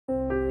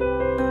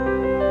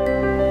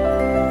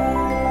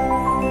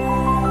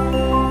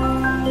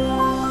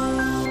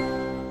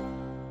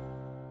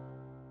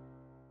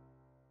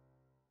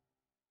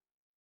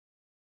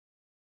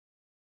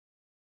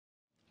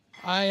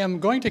I am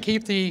going to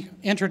keep the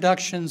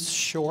introductions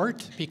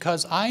short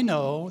because I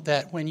know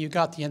that when you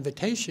got the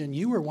invitation,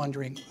 you were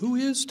wondering, who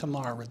is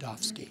Tamar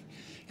Rudavsky?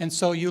 And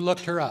so you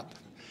looked her up,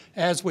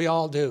 as we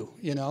all do,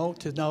 you know,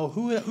 to know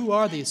who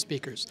are these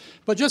speakers.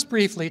 But just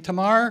briefly,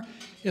 Tamar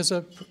is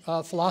a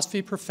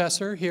philosophy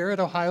professor here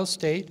at Ohio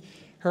State.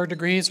 Her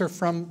degrees are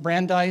from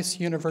Brandeis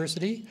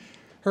University.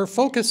 Her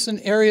focus and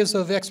areas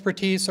of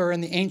expertise are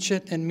in the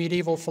ancient and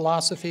medieval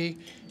philosophy,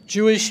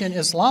 Jewish and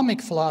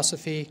Islamic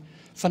philosophy,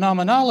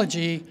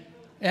 phenomenology,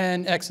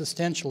 and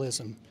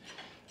existentialism.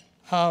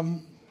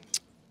 From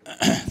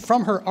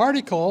her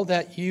article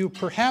that you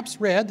perhaps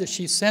read, that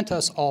she sent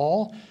us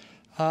all,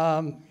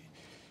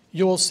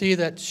 you will see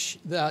that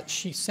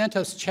she sent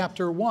us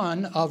chapter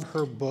 1 of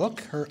her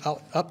book, her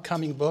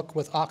upcoming book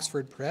with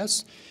Oxford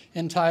Press,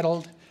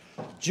 entitled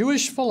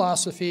Jewish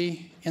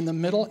Philosophy in the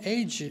Middle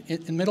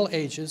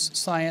Ages,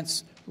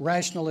 Science,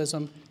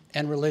 Rationalism,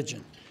 and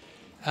Religion.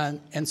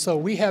 And so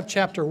we have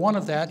chapter 1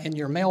 of that in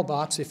your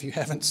mailbox if you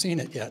haven't seen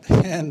it yet.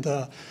 And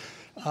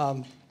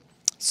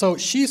so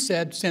she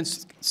said,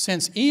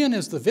 since Ian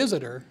is the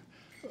visitor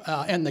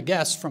and the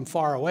guest from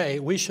far away,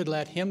 we should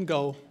let him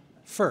go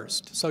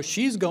first. So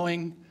she's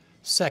going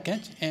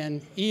second,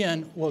 and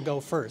Ian will go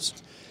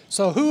first.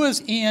 So who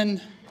is Ian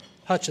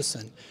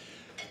Hutchinson?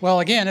 Well,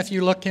 again, if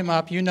you looked him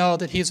up, you know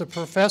that he's a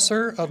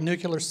professor of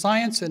nuclear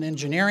science and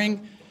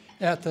engineering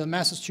at the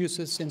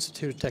Massachusetts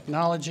Institute of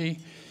Technology.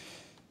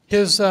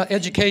 His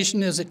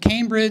education is at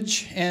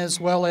Cambridge, as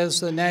well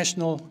as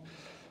the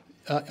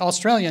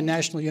Australian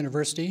National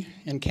University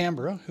in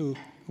Canberra, who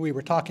we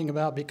were talking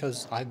about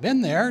because I've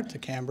been there to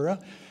Canberra.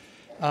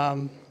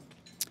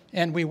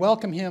 And we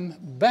welcome him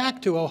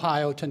back to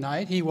Ohio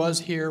tonight. He was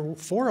here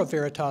for a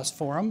Veritas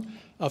forum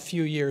a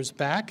few years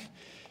back.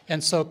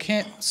 And so,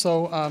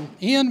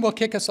 Ian will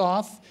kick us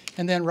off,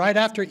 and then right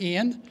after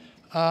Ian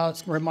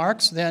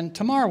remarks, then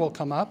Tamar will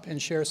come up and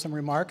share some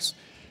remarks.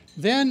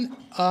 Then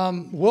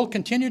we'll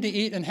continue to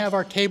eat and have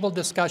our table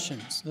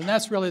discussions. And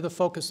that's really the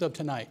focus of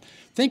tonight.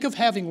 Think of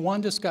having one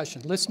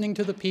discussion, listening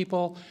to the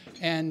people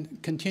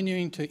and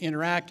continuing to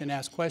interact and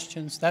ask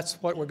questions.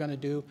 That's what we're going to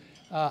do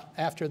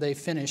after they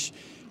finish.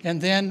 And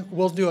then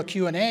we'll do a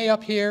Q&A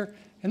up here,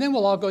 and then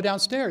we'll all go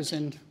downstairs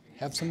and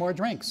have some more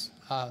drinks.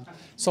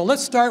 So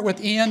let's start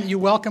with Ian. You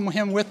welcome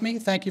him with me.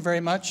 Thank you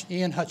very much.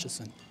 Ian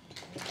Hutchinson.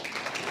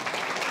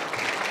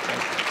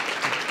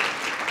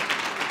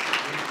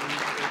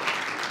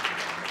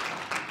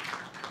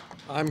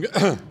 I'm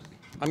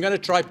going to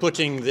try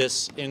putting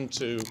this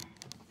into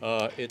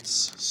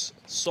its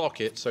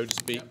socket, so to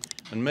speak,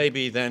 and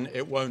maybe then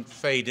it won't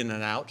fade in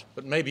and out,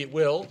 but maybe it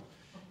will,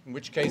 in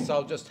which case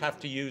I'll just have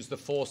to use the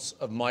force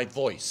of my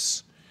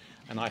voice,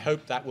 and I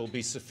hope that will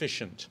be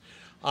sufficient.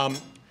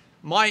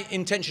 My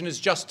intention is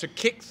just to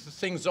kick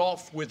things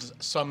off with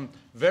some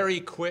very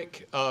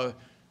quick,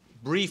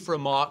 brief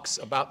remarks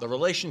about the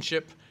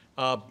relationship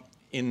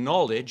in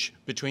knowledge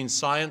between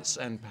science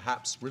and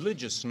perhaps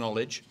religious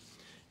knowledge.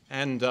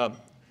 And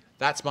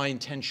that's my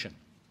intention.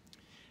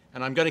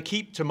 And I'm going to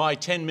keep to my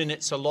 10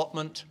 minutes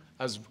allotment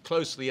as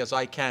closely as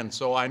I can,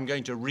 so I'm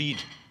going to read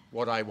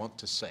what I want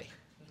to say.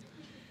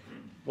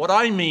 What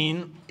I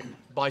mean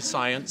by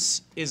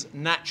science is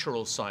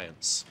natural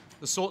science,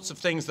 the sorts of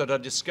things that are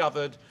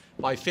discovered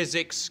by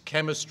physics,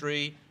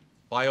 chemistry,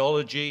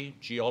 biology,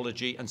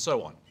 geology, and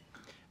so on.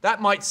 That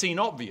might seem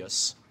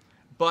obvious,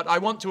 but I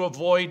want to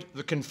avoid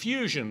the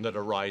confusion that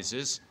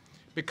arises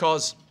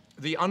because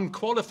the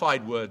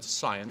unqualified word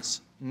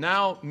science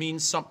now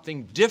means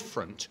something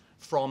different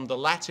from the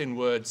Latin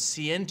word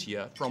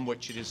scientia, from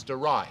which it is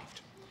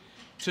derived.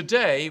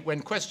 Today,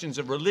 when questions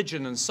of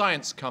religion and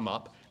science come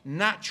up,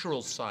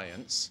 natural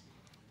science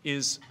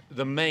is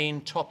the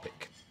main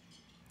topic.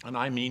 And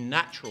I mean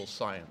natural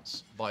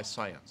science by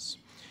science.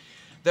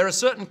 There are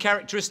certain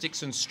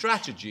characteristics and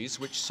strategies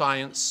which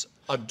science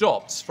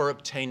adopts for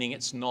obtaining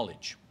its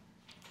knowledge.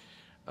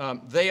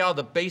 They are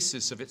the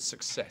basis of its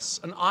success.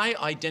 And I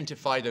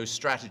identify those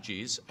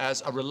strategies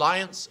as a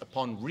reliance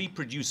upon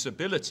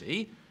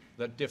reproducibility,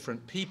 that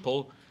different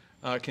people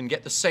can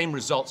get the same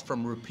results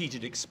from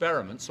repeated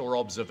experiments or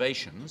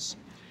observations,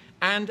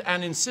 and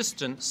an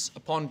insistence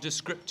upon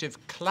descriptive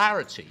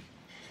clarity,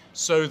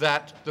 so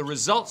that the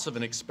results of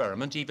an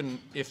experiment, even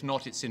if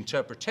not its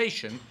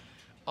interpretation,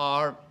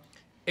 are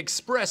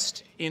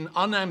expressed in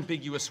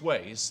unambiguous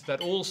ways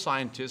that all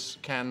scientists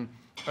can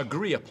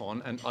agree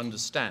upon and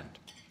understand.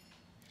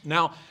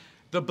 Now,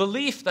 the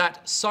belief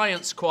that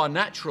science qua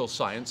natural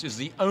science is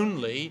the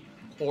only,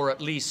 or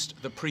at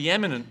least the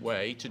preeminent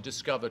way to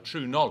discover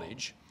true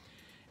knowledge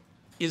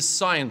is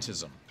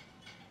scientism.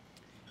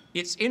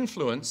 Its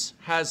influence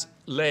has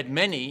led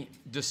many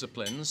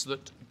disciplines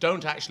that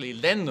don't actually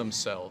lend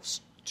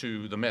themselves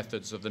to the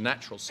methods of the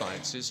natural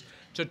sciences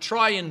to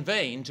try in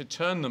vain to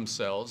turn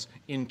themselves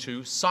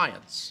into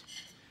science.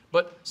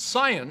 But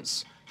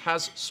science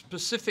has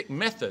specific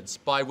methods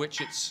by which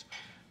it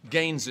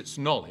gains its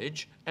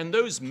knowledge, and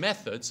those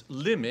methods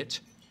limit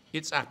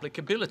its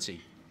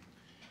applicability.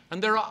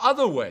 And there are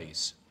other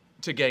ways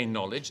to gain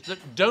knowledge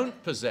that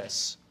don't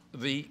possess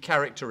the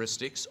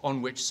characteristics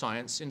on which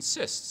science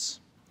insists.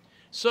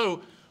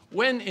 So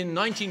when in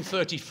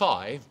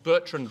 1935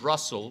 Bertrand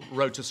Russell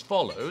wrote as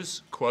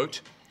follows,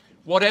 quote,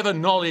 "Whatever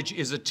knowledge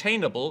is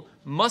attainable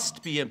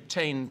must be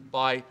obtained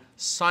by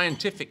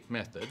scientific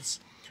methods,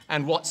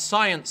 and what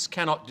science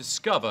cannot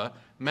discover,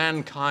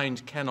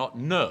 mankind cannot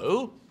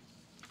know,"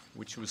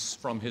 which was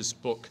from his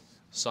book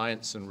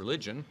Science and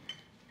Religion,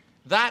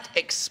 that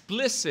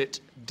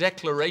explicit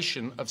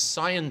declaration of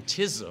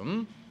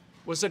scientism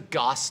was a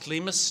ghastly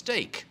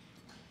mistake.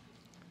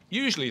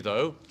 Usually,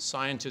 though,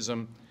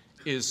 scientism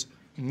is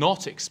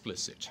not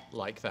explicit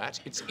like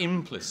that. It's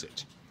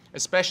implicit,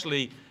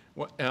 especially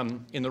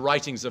in the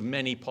writings of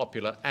many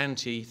popular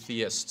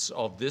anti-theists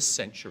of this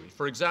century.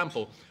 For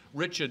example,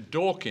 Richard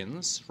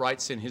Dawkins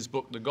writes in his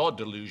book, The God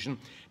Delusion,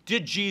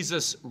 "Did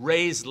Jesus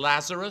raise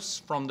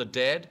Lazarus from the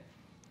dead?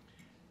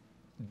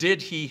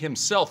 Did he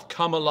himself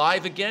come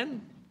alive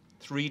again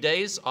 3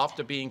 days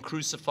after being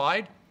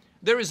crucified?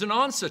 There is an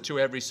answer to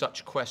every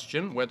such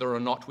question, whether or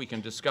not we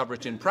can discover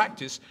it in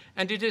practice,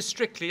 and it is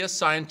strictly a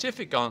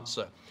scientific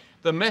answer.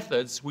 The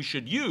methods we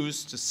should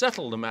use to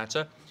settle the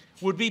matter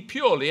would be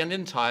purely and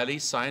entirely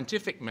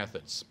scientific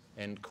methods,"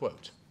 end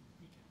quote.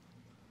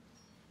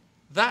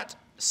 That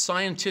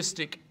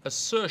scientific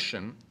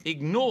assertion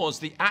ignores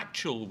the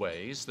actual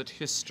ways that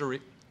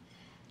history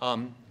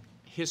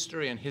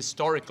and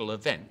historical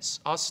events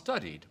are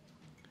studied.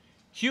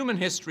 Human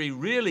history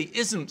really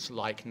isn't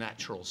like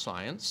natural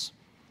science,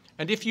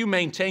 and if you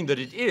maintain that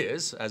it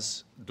is,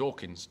 as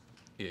Dawkins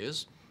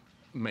is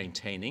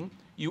maintaining,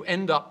 you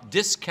end up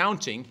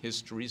discounting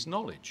history's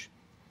knowledge.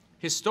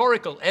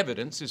 Historical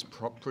evidence is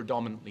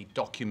predominantly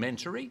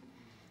documentary,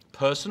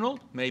 personal,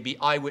 maybe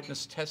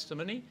eyewitness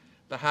testimony,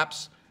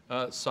 perhaps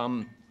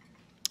some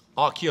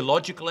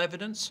archaeological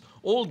evidence,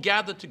 all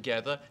gathered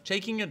together,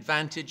 taking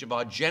advantage of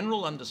our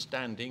general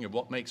understanding of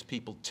what makes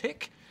people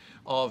tick,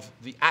 of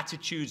the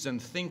attitudes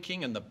and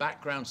thinking and the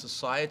background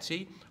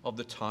society of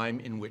the time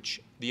in which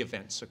the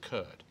events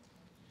occurred.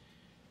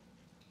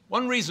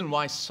 One reason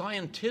why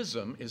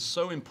scientism is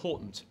so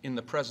important in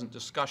the present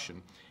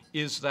discussion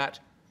is that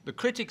the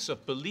critics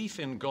of belief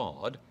in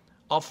God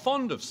are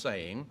fond of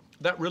saying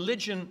that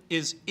religion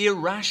is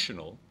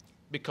irrational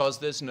because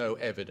there's no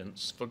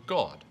evidence for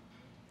God.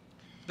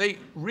 They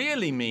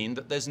really mean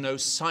that there's no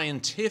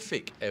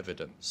scientific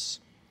evidence.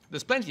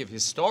 There's plenty of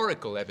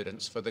historical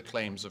evidence for the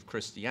claims of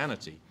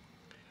Christianity.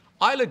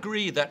 I'll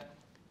agree that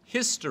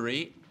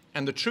history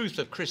and the truth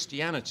of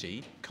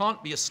Christianity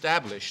can't be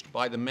established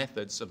by the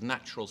methods of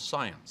natural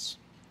science.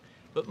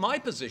 But my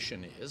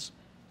position is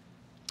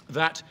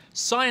that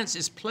science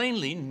is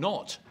plainly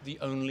not the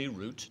only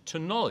route to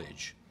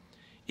knowledge.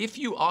 If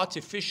you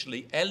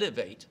artificially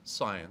elevate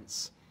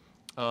science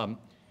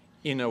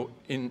in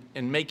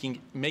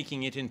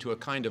making it into a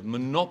kind of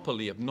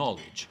monopoly of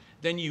knowledge,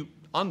 then you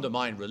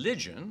undermine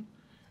religion,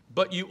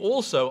 but you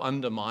also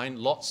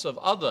undermine lots of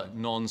other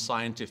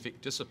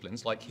non-scientific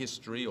disciplines like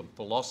history or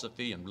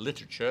philosophy and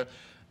literature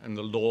and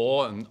the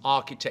law and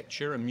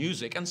architecture and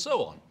music and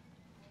so on.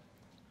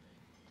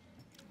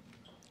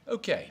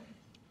 Okay,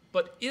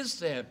 but is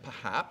there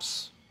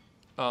perhaps,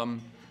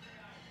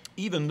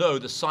 even though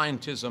the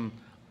scientism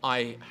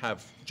I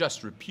have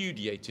just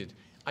repudiated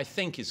I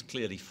think is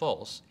clearly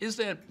false, is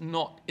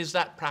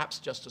that perhaps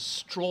just a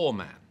straw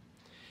man?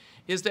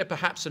 Is there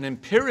perhaps an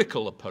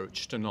empirical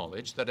approach to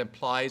knowledge that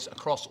applies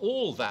across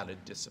all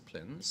valid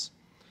disciplines,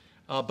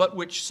 but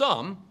which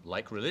some,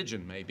 like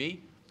religion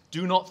maybe,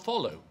 do not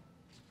follow?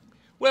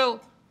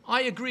 Well,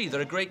 I agree that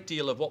a great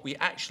deal of what we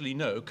actually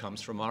know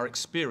comes from our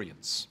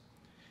experience.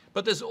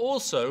 But there's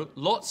also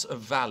lots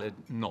of valid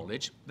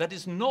knowledge that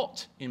is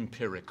not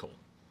empirical.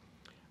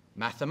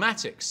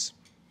 Mathematics,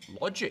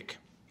 logic,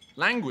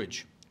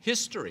 language,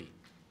 history,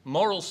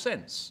 moral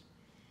sense,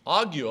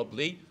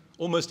 arguably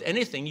almost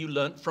anything you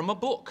learnt from a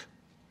book.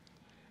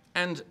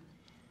 And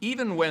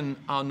even when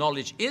our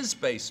knowledge is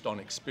based on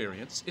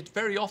experience, it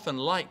very often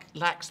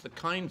lacks the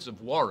kinds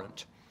of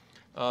warrant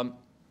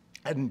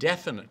and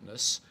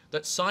definiteness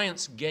that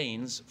science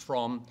gains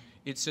from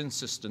its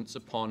insistence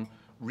upon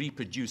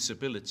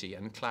reproducibility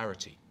and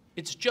clarity.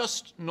 It's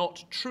just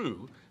not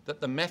true that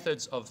the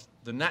methods of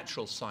the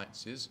natural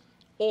sciences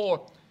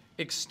or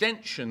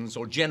extensions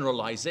or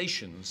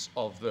generalizations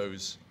of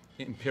those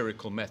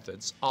empirical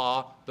methods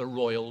are the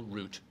royal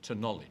route to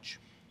knowledge.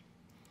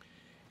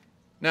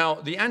 Now,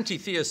 the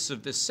anti-theists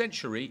of this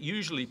century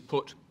usually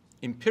put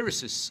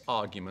empiricists'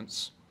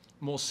 arguments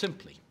more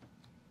simply.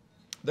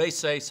 They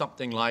say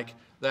something like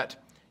that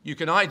you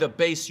can either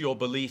base your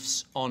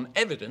beliefs on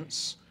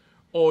evidence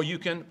or you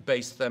can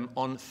base them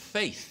on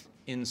faith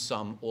in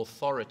some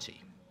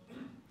authority.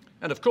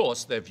 And of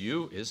course, their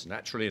view is,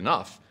 naturally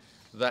enough,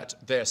 that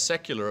their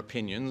secular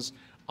opinions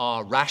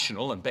are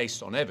rational and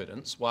based on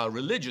evidence, while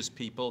religious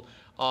people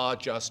are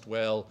just,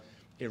 well,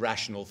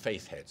 irrational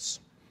faith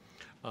heads.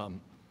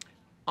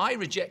 I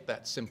reject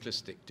that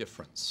simplistic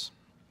difference,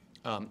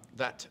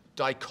 that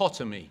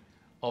dichotomy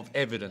of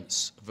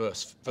evidence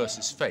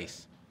versus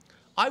faith.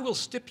 I will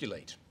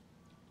stipulate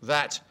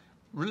that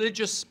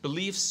religious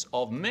beliefs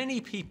of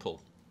many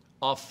people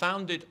are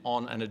founded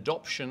on an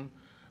adoption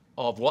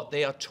of what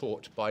they are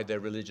taught by their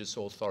religious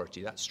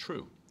authority. That's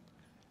true.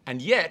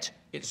 And yet,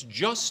 it's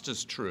just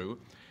as true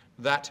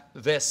that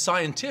their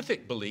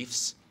scientific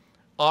beliefs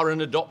are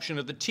an adoption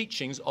of the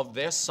teachings of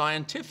their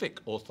scientific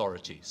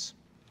authorities.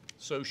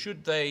 So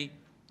should they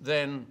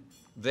then,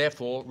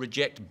 therefore,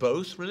 reject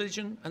both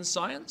religion and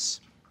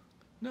science?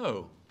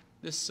 No.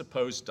 This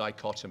supposed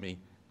dichotomy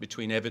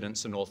between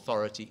evidence and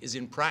authority is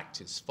in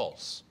practice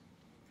false.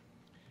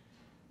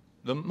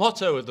 The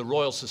motto of the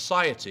Royal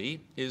Society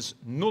is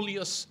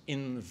nullius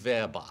in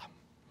verba,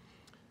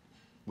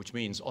 which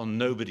means on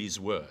nobody's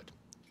word.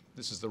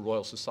 This is the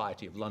Royal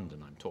Society of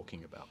London I'm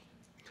talking about.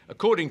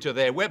 According to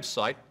their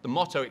website, the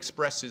motto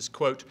expresses,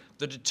 quote,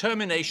 the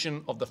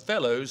determination of the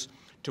fellows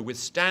to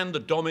withstand the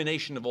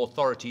domination of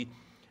authority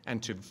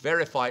and to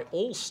verify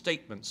all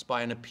statements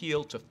by an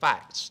appeal to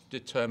facts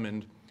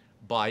determined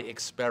by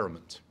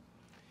experiment.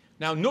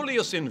 Now,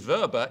 nullius in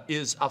verba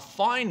is a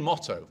fine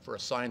motto for a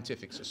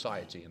scientific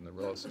society, and the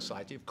Royal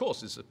Society, of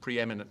course, is a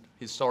preeminent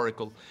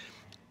historical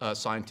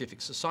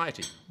scientific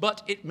society.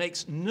 But it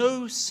makes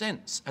no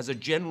sense as a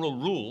general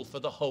rule for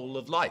the whole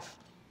of life.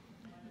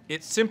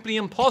 It's simply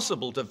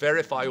impossible to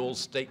verify all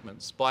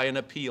statements by an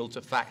appeal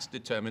to facts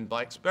determined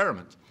by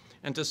experiment.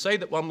 And to say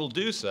that one will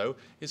do so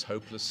is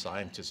hopeless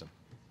scientism.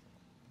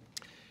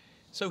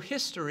 So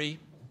history,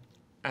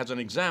 as an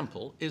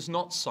example, is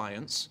not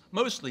science,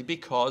 mostly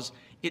because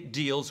it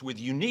deals with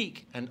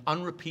unique and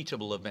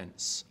unrepeatable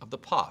events of the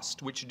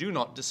past, which do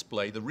not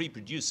display the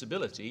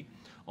reproducibility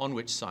on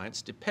which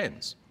science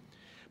depends.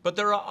 But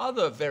there are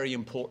other very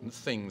important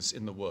things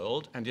in the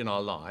world and in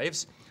our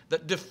lives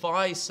that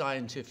defy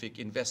scientific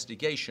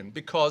investigation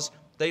because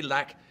they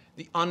lack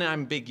the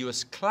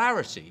unambiguous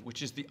clarity,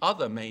 which is the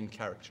other main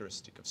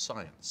characteristic of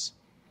science.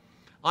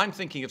 I'm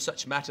thinking of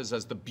such matters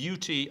as the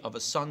beauty of a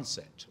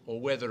sunset, or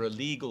whether a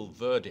legal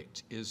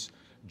verdict is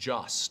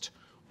just,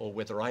 or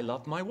whether I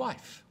love my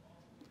wife.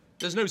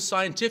 There's no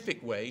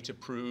scientific way to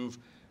prove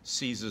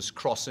Caesar's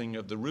crossing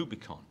of the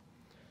Rubicon.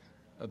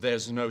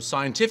 There's no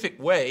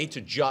scientific way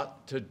to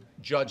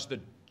judge the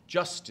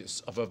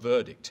justice of a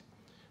verdict.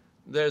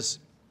 There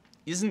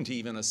isn't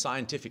even a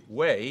scientific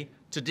way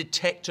to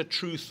detect a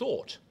true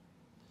thought.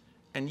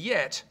 And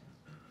yet,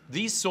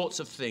 these sorts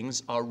of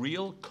things are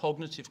real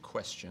cognitive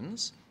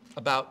questions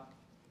about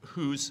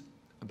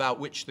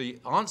which the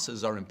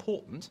answers are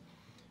important,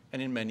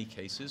 and in many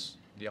cases,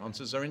 the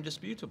answers are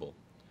indisputable.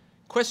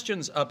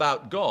 Questions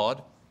about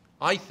God,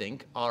 I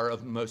think, are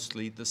of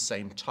mostly the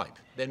same type.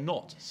 They're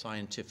not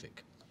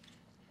scientific.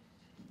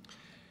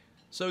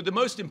 So the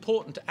most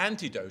important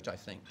antidote, I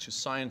think, to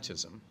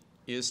scientism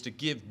is to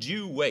give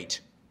due weight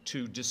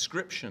to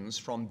descriptions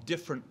from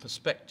different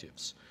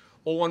perspectives,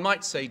 or one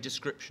might say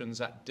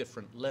descriptions at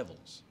different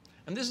levels.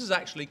 And this is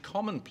actually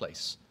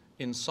commonplace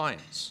in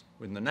science,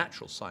 in the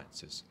natural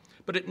sciences,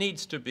 but it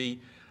needs to be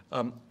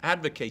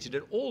advocated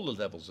at all the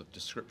levels of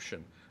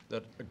description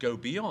that go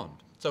beyond.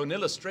 So an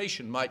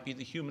illustration might be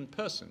the human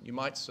person. You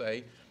might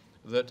say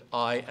that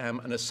I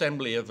am an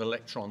assembly of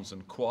electrons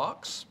and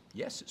quarks.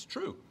 Yes, it's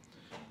true.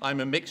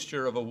 I'm a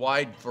mixture of a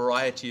wide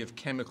variety of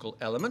chemical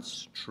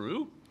elements.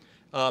 True.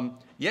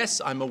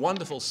 Yes, I'm a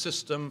wonderful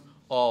system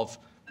of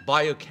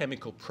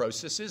biochemical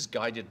processes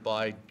guided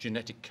by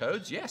genetic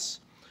codes. Yes.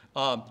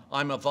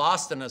 I'm a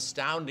vast and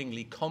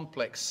astoundingly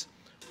complex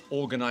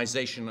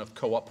organization of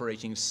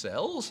cooperating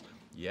cells.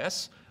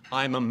 Yes.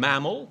 I'm a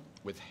mammal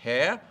with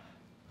hair,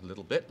 a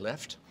little bit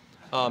left,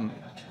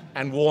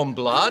 and warm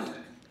blood.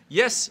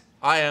 Yes,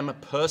 I am a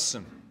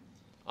person,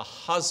 a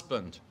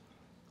husband,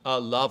 a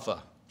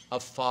lover, a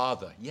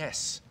father.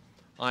 Yes,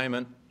 I am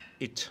an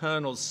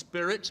eternal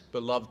spirit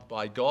beloved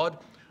by God.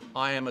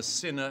 I am a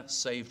sinner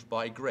saved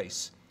by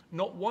grace.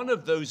 Not one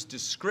of those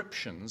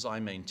descriptions, I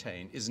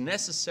maintain, is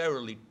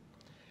necessarily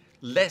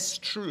less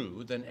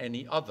true than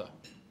any other.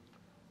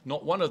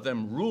 Not one of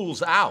them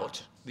rules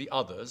out the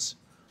others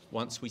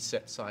once we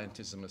set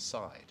scientism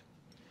aside.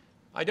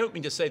 I don't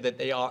mean to say that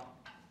they are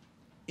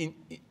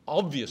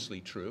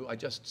obviously true. I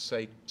just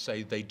say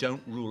they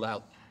don't rule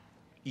out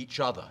each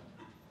other.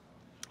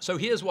 So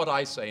here's what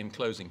I say in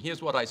closing.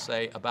 Here's what I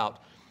say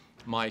about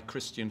my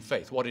Christian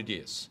faith, what it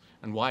is,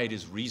 and why it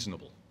is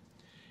reasonable.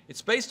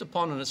 It's based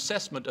upon an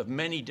assessment of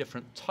many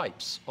different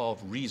types of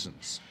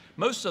reasons.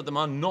 Most of them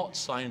are not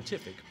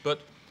scientific,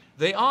 but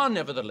they are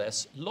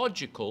nevertheless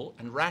logical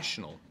and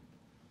rational.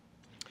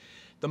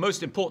 The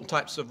most important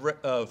types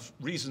of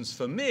reasons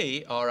for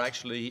me are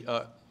actually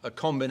a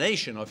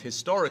combination of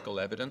historical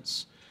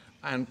evidence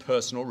and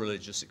personal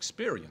religious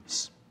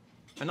experience.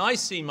 And I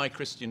see my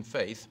Christian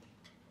faith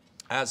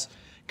as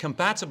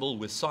compatible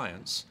with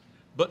science,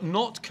 but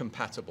not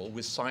compatible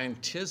with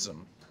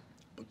scientism,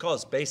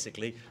 because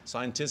basically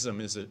scientism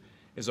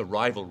is a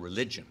rival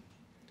religion.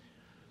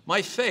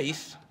 My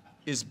faith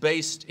is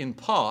based in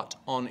part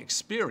on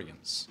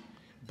experience,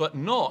 but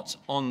not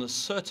on the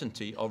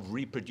certainty of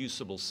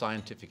reproducible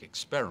scientific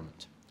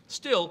experiment.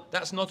 Still,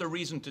 that's not a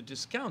reason to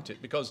discount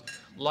it, because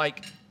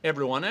like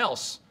everyone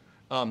else,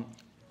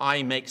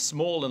 I make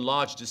small and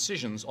large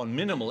decisions on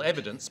minimal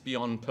evidence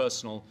beyond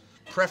personal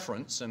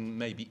preference and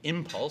maybe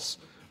impulse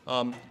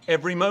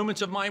every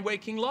moment of my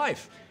waking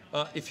life.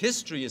 If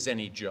history is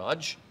any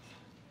judge,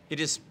 it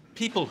is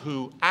people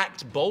who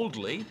act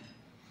boldly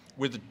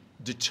with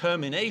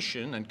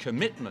determination and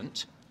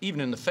commitment, even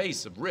in the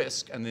face of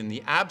risk and in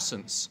the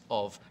absence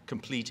of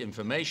complete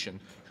information,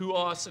 who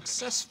are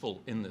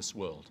successful in this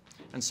world.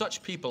 And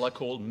such people are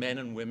called men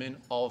and women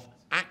of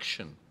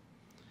action.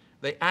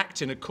 They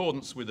act in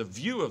accordance with a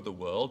view of the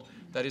world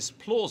that is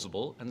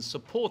plausible and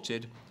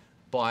supported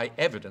by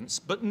evidence,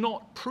 but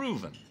not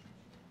proven.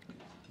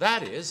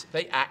 That is,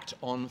 they act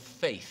on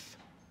faith.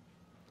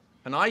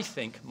 And I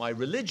think my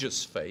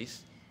religious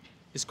faith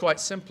is quite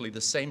simply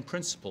the same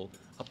principle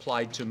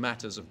applied to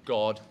matters of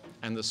God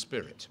and the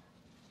Spirit.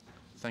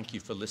 Thank you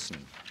for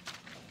listening.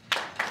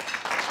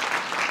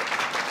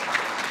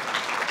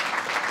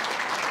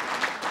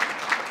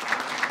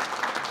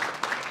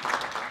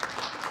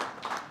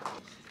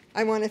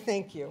 I want to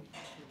thank you.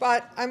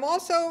 But I'm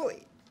also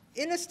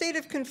in a state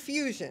of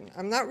confusion.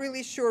 I'm not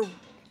really sure,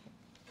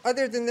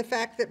 other than the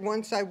fact that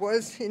once I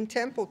was in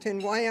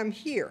Templeton, why I'm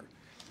here.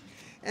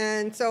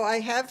 And so I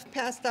have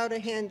passed out a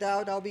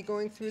handout. I'll be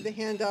going through the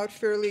handout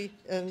fairly,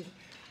 and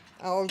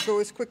I'll go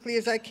as quickly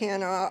as I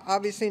can. I'm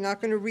obviously not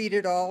going to read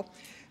it all.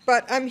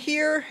 But I'm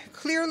here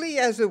clearly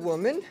as a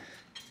woman,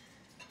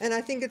 and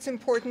I think it's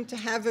important to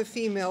have a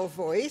female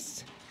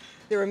voice.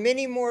 There are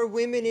many more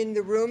women in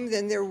the room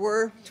than there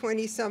were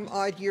 20-some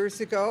odd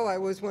years ago. I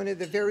was one of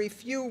the very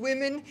few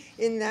women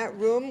in that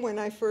room when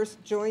I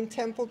first joined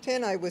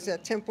Templeton. I was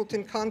at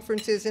Templeton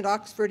conferences in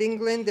Oxford,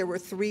 England. There were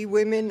 3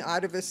 women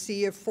out of a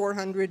sea of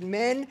 400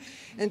 men.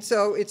 And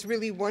so it's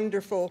really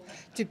wonderful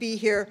to be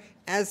here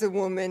as a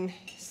woman,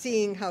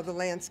 seeing how the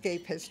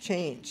landscape has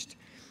changed.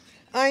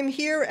 I'm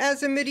here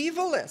as a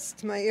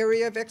medievalist. My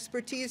area of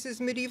expertise is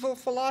medieval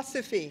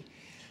philosophy,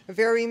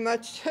 very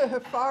much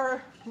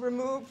far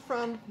removed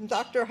from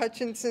Dr.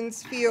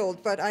 Hutchinson's field,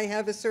 but I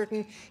have a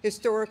certain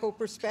historical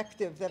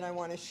perspective that I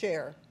want to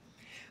share.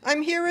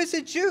 I'm here as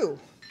a Jew.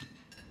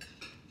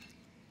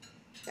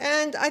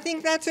 And I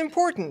think that's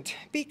important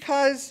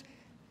because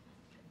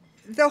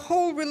the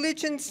whole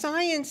religion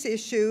science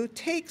issue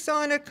takes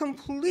on a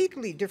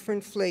completely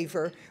different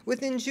flavor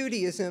within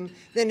Judaism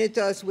than it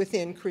does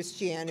within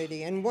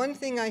Christianity. And one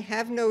thing I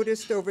have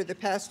noticed over the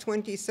past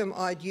 20-some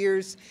odd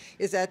years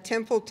is that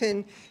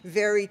Templeton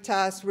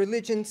Veritas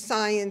religion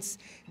science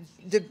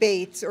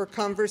debates or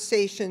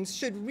conversations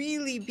should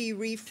really be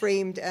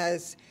reframed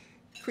as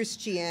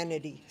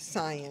Christianity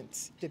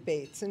science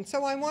debates. And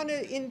so I want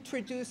to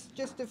introduce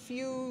just a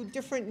few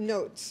different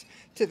notes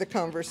to the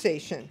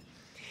conversation.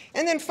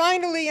 And then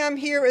finally, I'm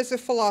here as a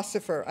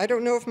philosopher. I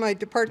don't know if my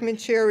department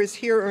chair is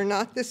here or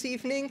not this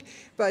evening,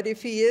 but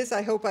if he is,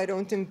 I hope I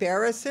don't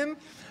embarrass him.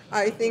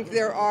 I think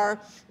there are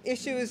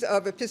issues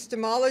of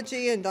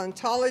epistemology and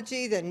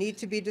ontology that need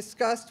to be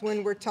discussed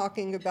when we're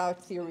talking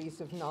about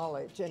theories of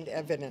knowledge and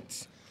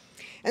evidence.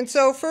 And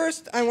so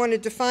first, I want to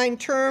define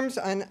terms,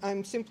 and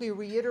I'm simply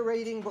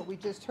reiterating what we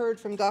just heard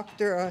from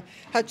Dr.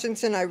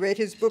 Hutchinson. I read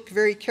his book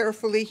very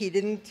carefully. He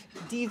didn't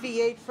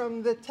deviate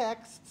from the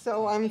text,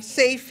 so I'm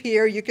safe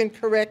here. You can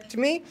correct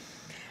me.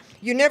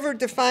 You never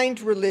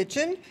defined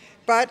religion,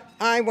 but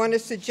I want to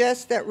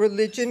suggest that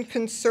religion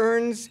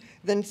concerns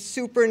the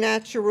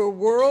supernatural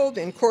world,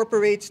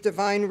 incorporates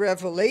divine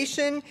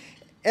revelation,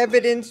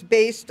 evidence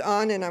based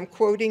on, and I'm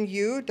quoting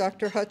you,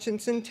 Dr.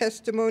 Hutchinson,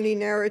 testimony,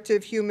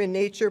 narrative, human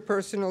nature,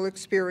 personal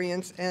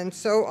experience, and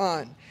so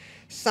on.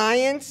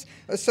 Science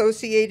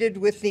associated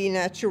with the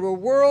natural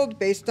world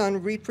based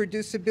on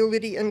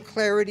reproducibility and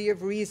clarity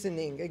of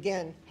reasoning.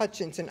 Again,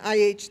 Hutchinson,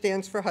 IH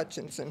stands for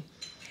Hutchinson.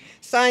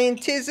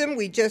 Scientism,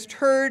 we just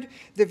heard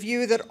the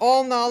view that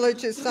all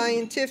knowledge is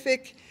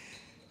scientific.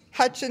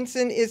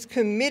 Hutchinson is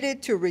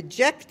committed to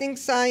rejecting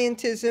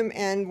scientism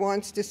and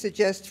wants to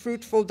suggest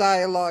fruitful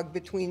dialogue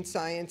between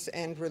science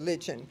and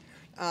religion.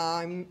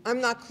 I'm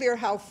not clear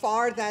how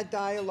far that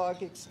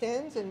dialogue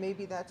extends, and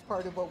maybe that's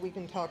part of what we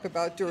can talk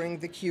about during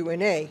the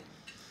Q&A.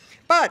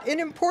 But an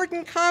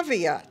important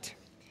caveat.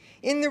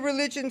 In the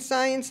religion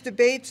science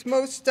debates,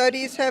 most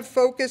studies have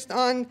focused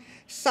on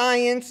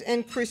science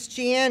and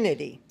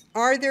Christianity.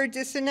 Are there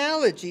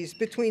disanalogies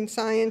between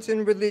science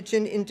and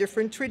religion in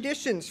different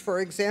traditions? For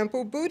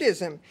example,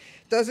 Buddhism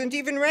doesn't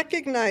even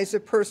recognize a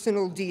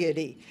personal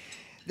deity.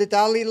 The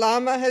Dalai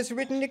Lama has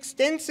written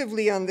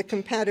extensively on the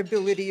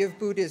compatibility of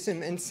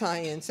Buddhism and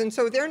science, and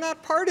so they're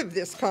not part of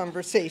this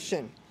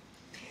conversation.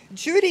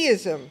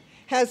 Judaism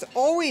has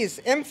always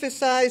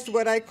emphasized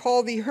what I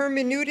call the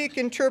hermeneutic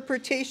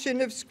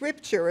interpretation of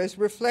Scripture as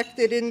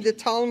reflected in the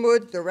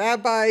Talmud, the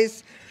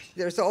rabbis.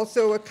 There's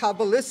also a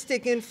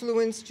Kabbalistic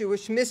influence,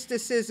 Jewish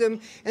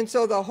mysticism, and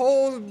so the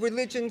whole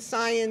religion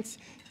science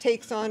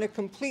takes on a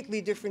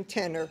completely different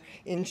tenor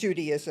in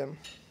Judaism.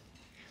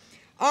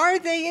 Are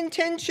they in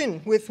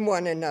tension with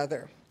one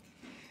another?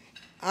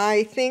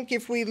 I think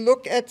if we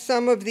look at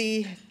some of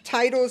the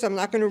titles, I'm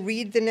not going to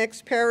read the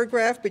next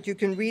paragraph, but you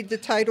can read the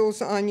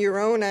titles on your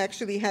own. I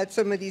actually had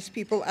some of these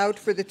people out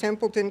for the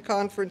Templeton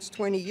conference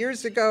 20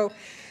 years ago.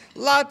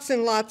 Lots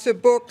and lots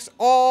of books,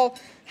 all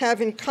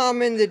have in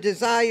common the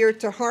desire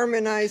to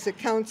harmonize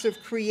accounts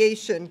of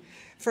creation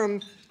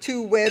from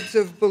two webs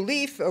of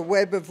belief, a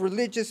web of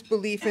religious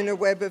belief and a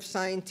web of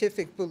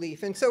scientific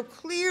belief. And so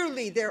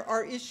clearly there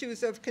are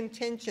issues of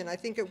contention. I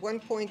think at one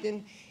point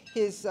in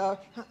his,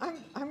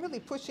 I'm really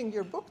pushing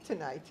your book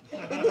tonight.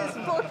 In his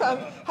book,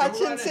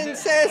 Hutchinson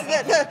says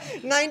that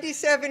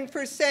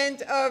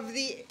 97% of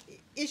the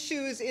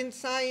issues in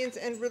science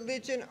and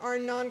religion are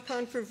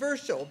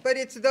non-controversial, but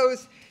it's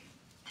those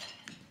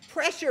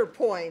pressure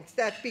points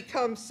that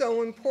become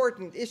so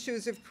important,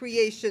 issues of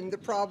creation, the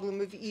problem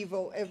of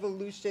evil,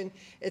 evolution,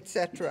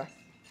 etc.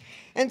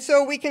 And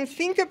so we can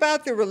think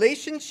about the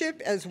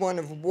relationship as one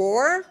of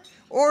war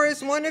or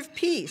as one of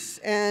peace.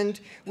 And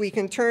we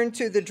can turn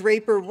to the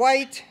Draper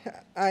White.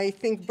 I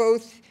think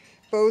both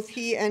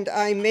he and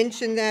I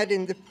mentioned that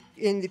in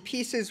the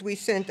pieces we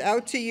sent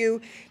out to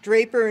you.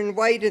 Draper and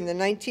White in the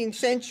 19th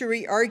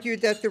century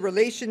argued that the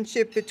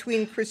relationship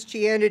between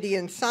Christianity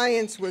and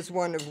science was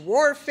one of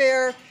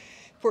warfare,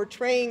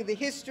 portraying the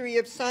history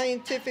of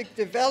scientific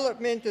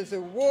development as a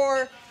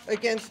war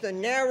against a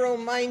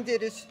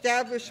narrow-minded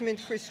establishment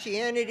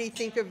Christianity.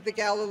 Think of the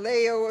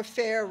Galileo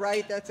affair,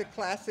 right? That's a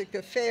classic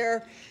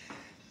affair.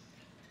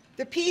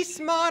 The peace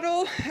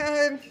model,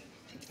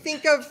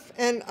 think of,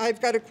 and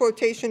I've got a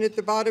quotation at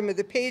the bottom of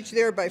the page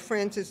there by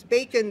Francis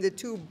Bacon, the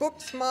two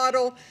books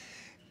model,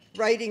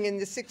 writing in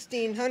the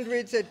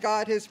 1600s that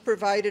God has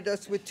provided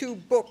us with two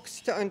books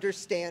to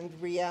understand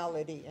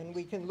reality. And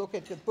we can look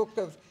at the book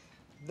of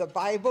the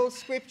Bible,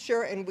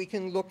 scripture, and we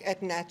can look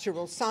at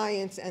natural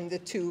science, and the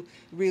two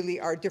really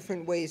are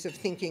different ways of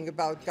thinking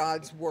about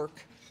God's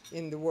work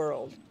in the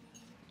world.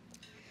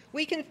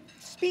 We can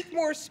speak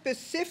more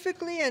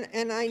specifically,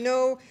 and I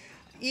know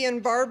Ian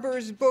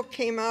Barber's book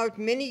came out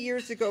many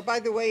years ago.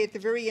 By the way, at the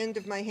very end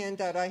of my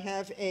handout, I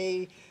have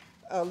a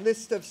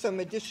list of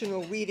some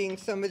additional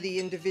readings, some of the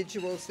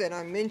individuals that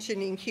I'm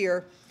mentioning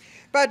here.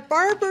 But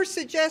Barber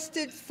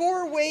suggested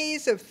 4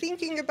 ways of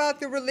thinking about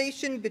the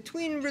relation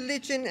between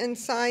religion and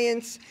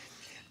science.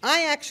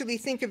 I actually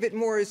think of it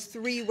more as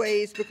 3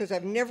 ways because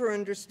I've never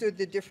understood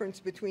the difference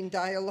between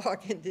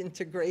dialogue and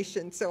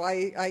integration, so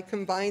I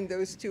combine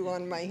those 2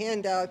 on my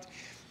handout.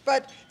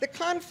 But the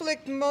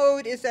conflict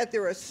mode is that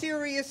there are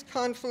serious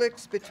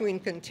conflicts between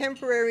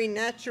contemporary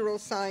natural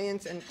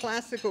science and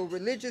classical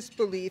religious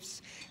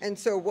beliefs, and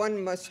so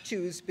one must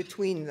choose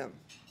between them.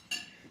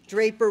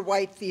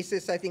 Draper-White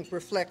thesis, I think,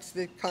 reflects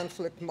the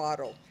conflict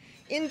model.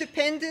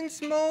 Independence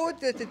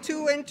mode, that the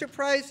 2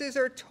 enterprises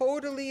are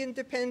totally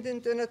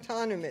independent and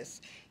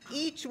autonomous,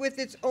 each with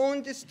its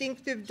own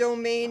distinctive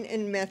domain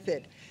and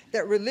method.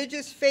 That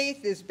religious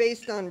faith is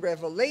based on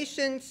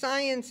revelation,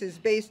 science is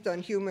based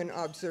on human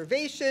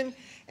observation,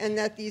 and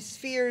that these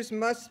spheres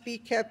must be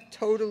kept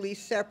totally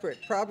separate.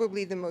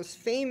 Probably the most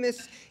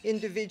famous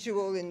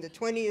individual in the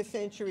 20th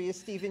century is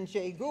Stephen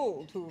Jay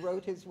Gould, who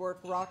wrote his work,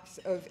 Rocks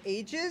of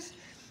Ages.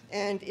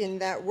 And in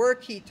that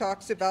work, he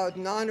talks about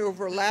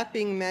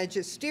non-overlapping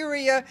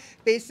magisteria,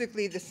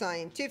 basically the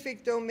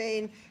scientific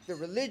domain, the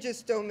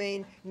religious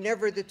domain,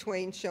 never the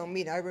twain shall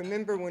meet. I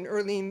remember when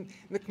Early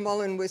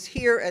McMullen was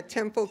here at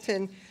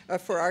Templeton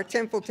for our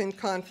Templeton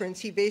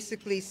conference, he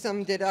basically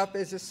summed it up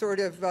as a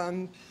sort of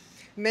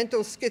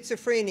mental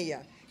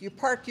schizophrenia. You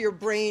park your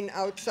brain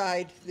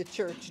outside the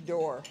church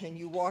door, and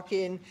you walk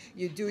in,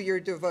 you do your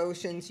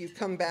devotions, you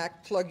come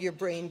back, plug your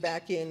brain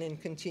back in,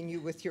 and continue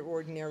with your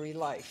ordinary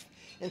life.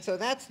 And so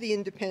that's the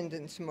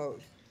independence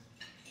mode.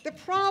 The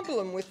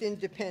problem with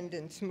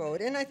independence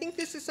mode, and I think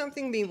this is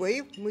something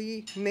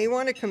we may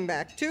want to come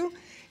back to,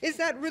 is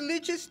that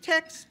religious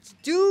texts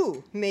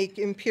do make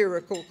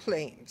empirical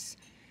claims.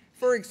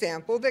 For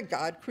example, that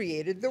God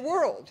created the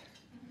world,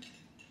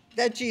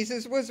 that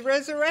Jesus was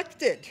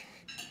resurrected.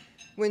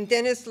 When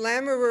Dennis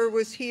Lammerer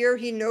was here,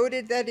 he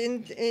noted that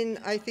in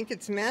I think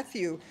it's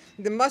Matthew,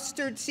 the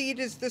mustard seed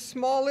is the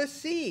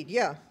smallest seed.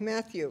 Yeah,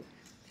 Matthew.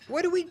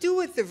 What do we do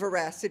with the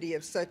veracity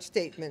of such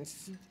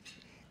statements?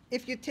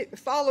 If you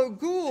follow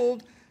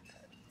Gould,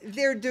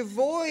 they're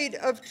devoid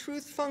of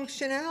truth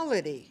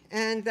functionality,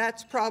 and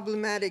that's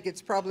problematic.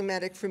 It's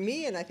problematic for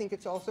me, and I think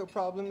it's also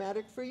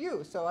problematic for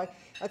you. So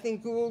I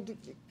think Gould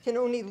can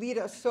only lead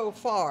us so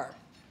far.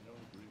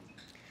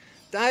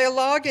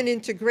 Dialogue and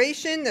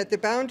integration, that the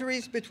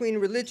boundaries between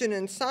religion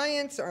and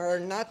science are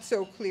not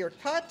so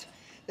clear-cut,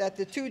 that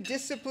the 2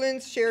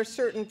 disciplines share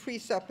certain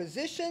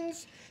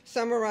presuppositions,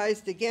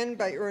 summarized again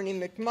by Ernie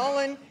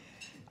McMullen.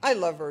 I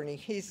love Ernie.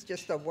 He's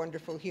just a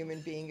wonderful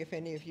human being, if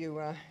any of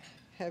you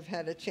have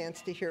had a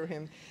chance to hear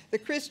him. The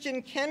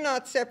Christian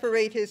cannot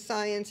separate his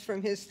science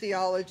from his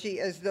theology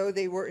as though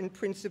they were in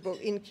principle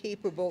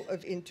incapable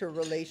of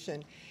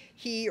interrelation.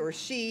 He or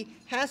she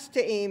has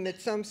to aim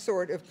at some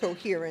sort of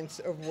coherence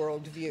of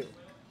worldview.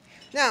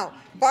 Now,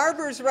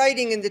 Barber's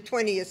writing in the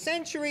 20th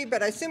century,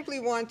 but I simply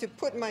want to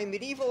put my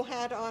medieval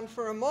hat on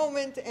for a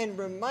moment and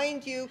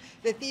remind you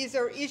that these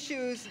are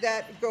issues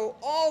that go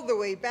all the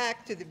way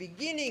back to the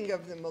beginning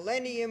of the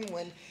millennium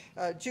when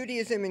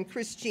Judaism and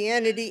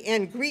Christianity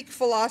and Greek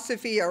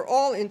philosophy are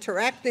all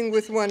interacting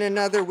with one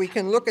another. We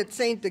can look at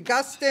St.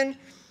 Augustine,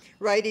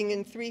 writing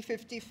in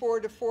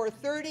 354 to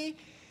 430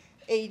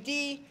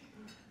 AD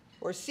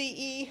or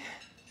CE.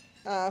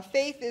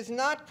 Faith is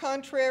not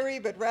contrary,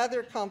 but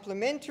rather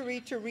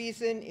complementary to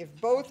reason. If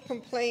both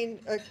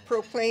proclaim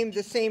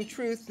the same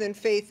truth, then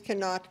faith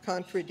cannot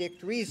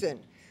contradict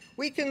reason.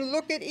 We can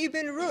look at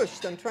Ibn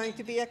Rushd. I'm trying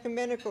to be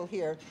ecumenical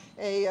here.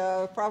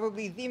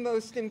 Probably the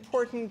most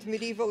important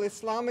medieval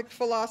Islamic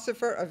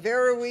philosopher,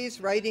 Averroes,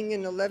 writing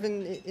in the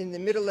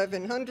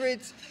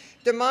mid-1100s.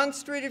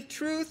 Demonstrative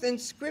truth and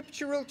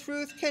scriptural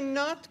truth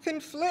cannot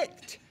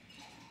conflict.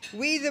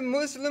 We, the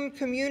Muslim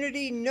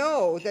community,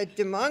 know that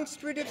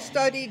demonstrative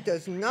study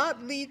does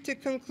not lead to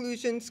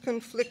conclusions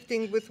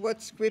conflicting with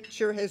what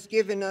Scripture has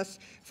given us,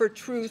 for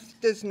truth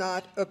does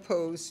not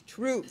oppose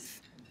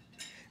truth.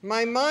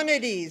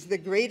 Maimonides, the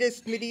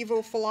greatest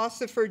medieval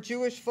philosopher,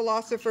 Jewish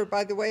philosopher,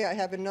 by the way, I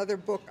have another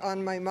book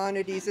on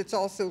Maimonides. It's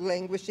also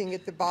languishing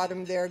at the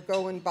bottom there.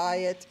 Go and buy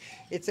it.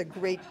 It's a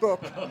great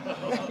book.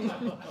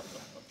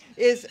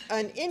 Is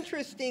an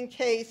interesting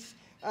case,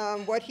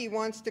 what he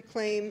wants to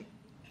claim.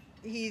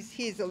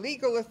 He's a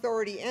legal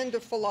authority and a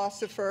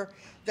philosopher,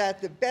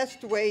 that the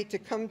best way to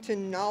come to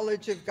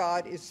knowledge of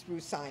God is through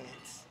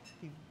science.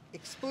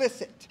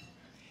 Explicit.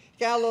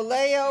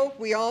 Galileo,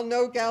 we all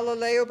know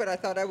Galileo, but I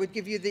thought I would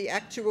give you the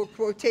actual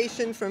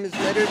quotation from his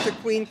letter to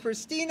Queen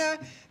Christina.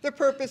 The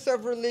purpose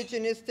of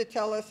religion is to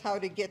tell us how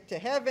to get to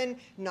heaven,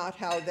 not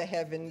how the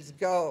heavens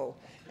go.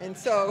 And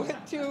so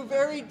two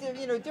very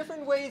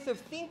different ways of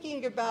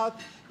thinking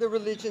about the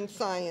religion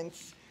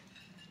science.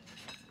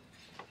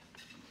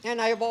 And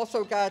I have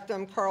also got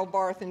Karl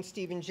Barth and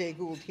Stephen Jay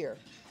Gould here.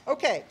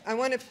 Okay, I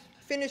want to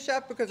finish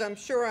up because I'm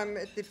sure I'm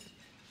at the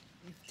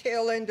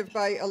tail end of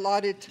my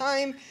allotted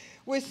time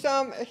with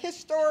some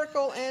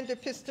historical and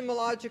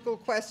epistemological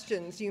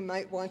questions you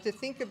might want to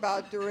think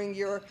about during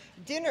your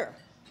dinner.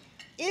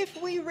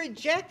 If we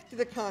reject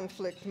the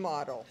conflict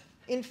model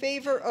in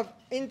favor of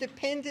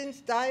independence,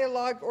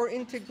 dialogue, or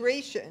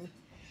integration,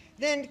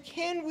 then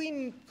can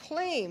we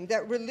claim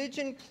that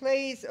religion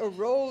plays a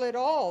role at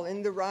all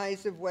in the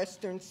rise of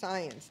Western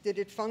science? Did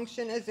it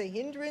function as a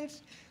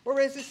hindrance or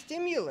as a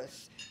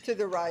stimulus to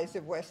the rise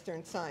of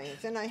Western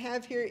science? And I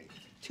have here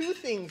two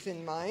things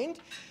in mind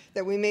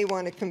that we may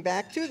want to come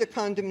back to. The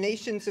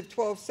condemnations of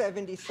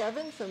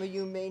 1277. Some of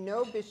you may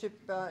know Bishop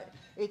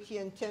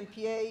Etienne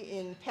Tempier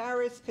in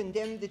Paris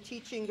condemned the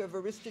teaching of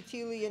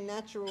Aristotelian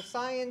natural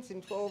science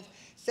in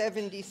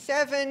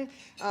 1277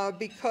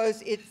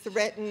 because it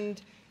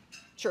threatened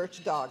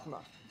church dogma.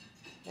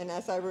 And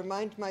as I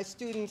remind my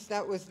students,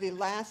 that was the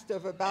last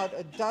of about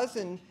a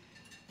dozen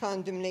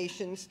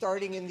condemnations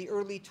starting in the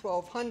early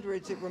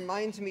 1200s. It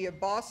reminds me of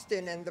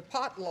Boston and the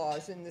pot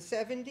laws in the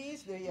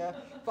 70s. The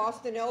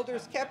Boston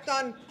elders kept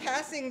on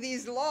passing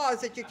these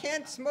laws that you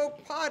can't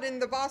smoke pot in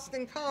the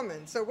Boston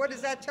Commons. So what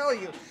does that tell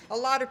you? A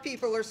lot of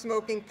people are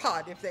smoking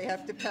pot if they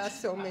have to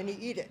pass so many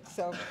edicts.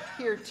 So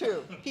here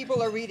too,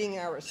 people are reading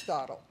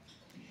Aristotle.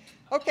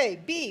 Okay,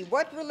 B,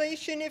 what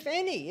relation, if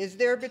any, is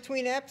there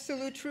between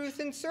absolute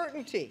truth and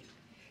certainty?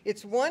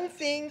 It's one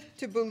thing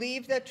to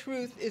believe that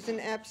truth is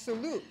an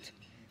absolute,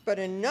 but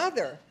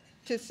another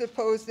to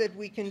suppose that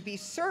we can be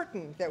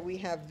certain that we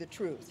have the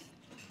truth.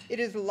 It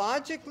is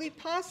logically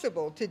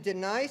possible to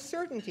deny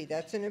certainty,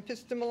 that's an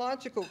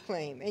epistemological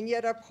claim, and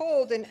yet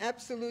uphold an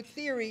absolute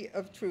theory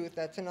of truth,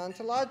 that's an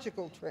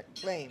ontological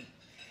claim.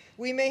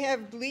 We may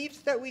have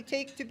beliefs that we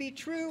take to be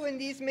true, and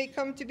these may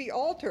come to be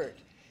altered.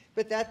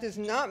 But that does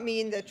not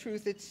mean that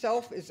truth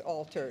itself is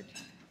altered.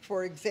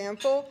 For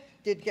example,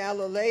 did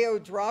Galileo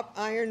drop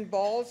iron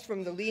balls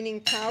from the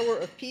Leaning Tower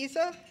of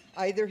Pisa?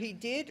 Either he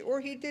did or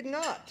he did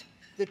not.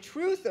 The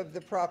truth of the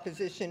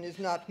proposition is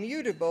not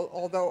mutable,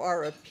 although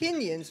our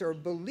opinions or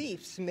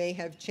beliefs may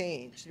have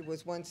changed. It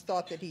was once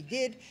thought that he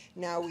did,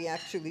 now we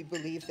actually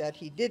believe that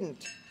he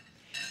didn't.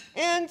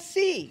 And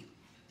C,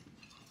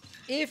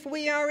 if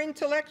we are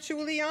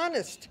intellectually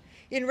honest,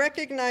 in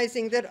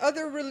recognizing that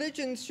other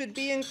religions should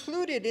be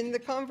included in the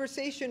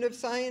conversation of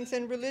science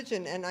and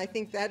religion, and I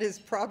think that is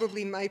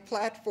probably my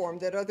platform,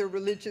 that other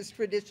religious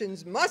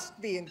traditions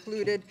must be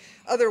included,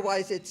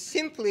 otherwise it's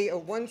simply a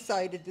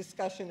one-sided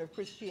discussion of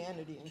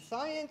Christianity and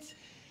science.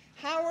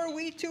 How are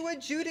we to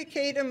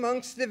adjudicate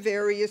amongst the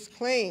various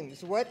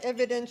claims? What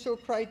evidential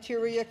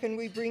criteria can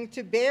we bring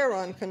to bear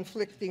on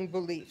conflicting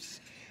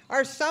beliefs?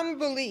 Are some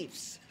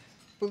beliefs,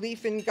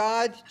 belief in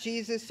God,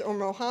 Jesus, or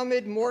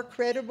Mohammed, more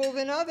credible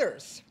than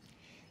others?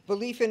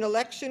 Belief in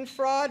election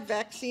fraud,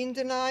 vaccine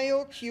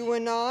denial,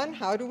 QAnon,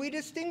 how do we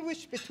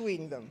distinguish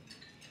between them?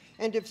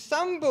 And if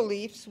some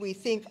beliefs we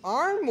think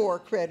are more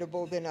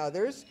credible than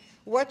others,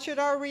 what should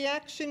our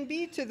reaction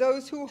be to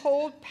those who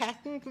hold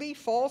patently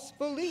false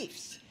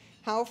beliefs?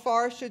 How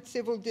far should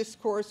civil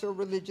discourse or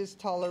religious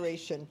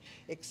toleration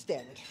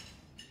extend?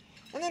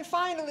 And then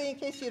finally, in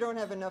case you don't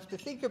have enough to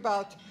think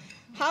about,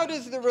 how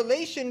does the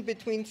relation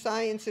between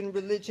science and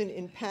religion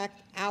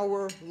impact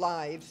our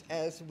lives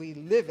as we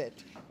live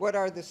it? What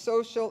are the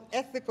social,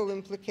 ethical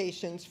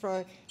implications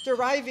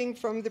deriving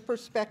from the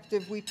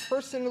perspective we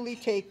personally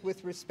take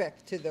with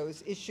respect to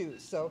those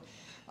issues? So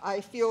I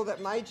feel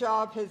that my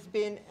job has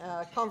been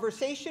a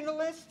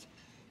conversationalist,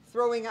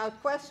 throwing out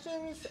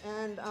questions,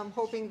 and I'm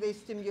hoping they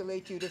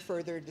stimulate you to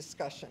further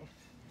discussion.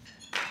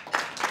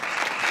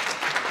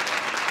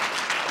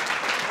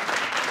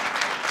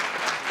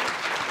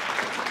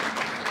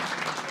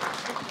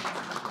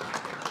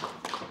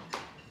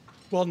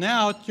 Well,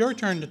 now it's your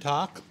turn to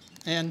talk.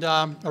 And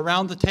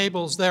around the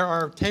tables, there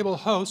are table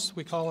hosts.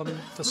 We call them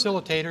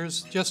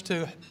facilitators, just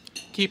to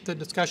keep the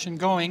discussion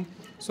going.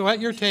 So at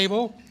your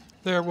table,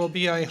 there will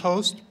be a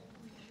host.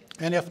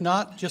 And if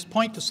not, just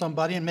point to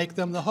somebody and make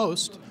them the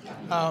host,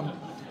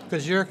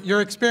 because you're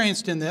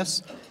experienced in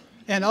this.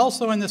 And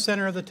also in the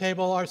center of the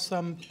table are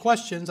some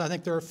questions. I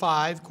think there are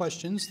 5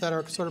 questions that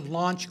are sort of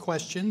launch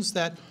questions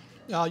that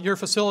your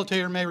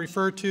facilitator may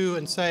refer to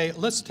and say,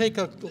 let's take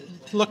a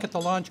look at the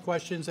launch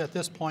questions at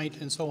this point,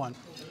 and so on.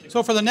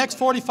 So for the next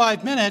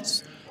 45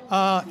 minutes,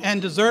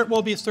 and dessert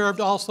will be served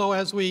also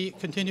as we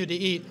continue to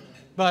eat,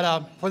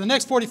 but for the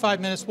next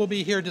 45 minutes, we'll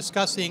be here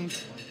discussing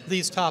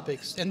these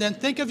topics. And then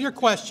think of your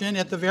question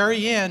at the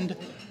very end.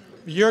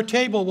 Your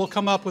table will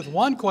come up with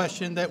one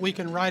question that we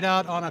can write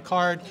out on a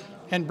card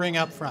and bring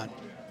up front.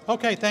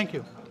 Okay, thank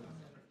you.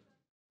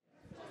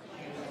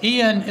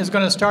 Ian is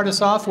going to start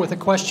us off with a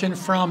question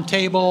from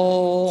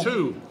table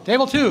 2.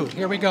 Table 2,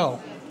 here we go.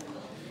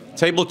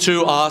 Table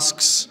 2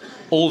 asks,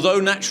 although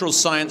natural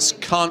science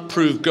can't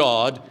prove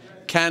God,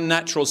 can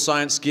natural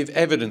science give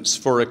evidence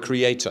for a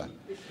creator?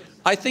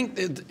 I think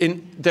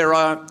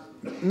that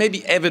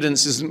maybe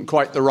evidence isn't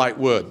quite the right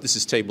word. This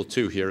is table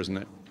 2 here, isn't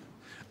it?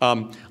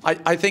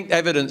 I think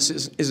evidence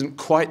isn't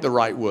quite the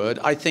right word.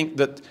 I think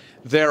that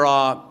there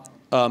are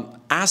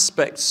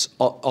aspects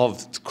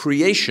of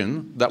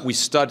creation that we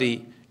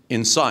study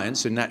in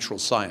science, in natural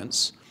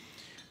science,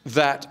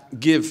 that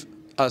give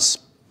us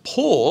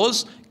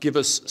pause, give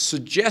us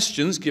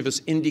suggestions, give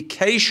us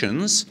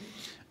indications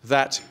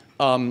that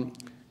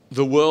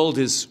the world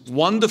is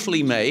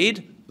wonderfully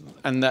made,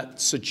 and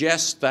that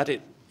suggests that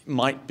it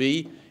might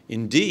be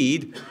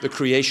indeed the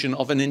creation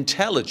of an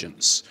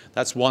intelligence.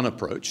 That's one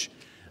approach.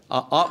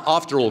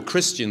 After all,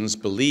 Christians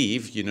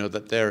believe,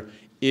 that there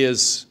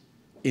is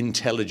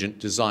intelligent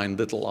design,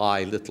 little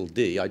I, little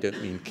d. I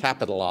don't mean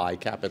capital I,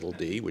 capital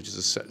D, which is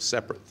a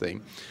separate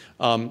thing,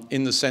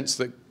 in the sense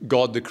that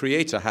God, the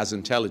Creator, has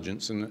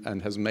intelligence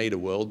and has made a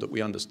world that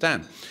we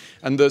understand.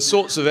 And the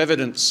sorts of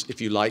evidence, if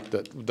you like,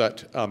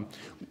 that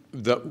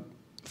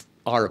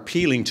are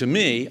appealing to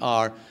me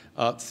are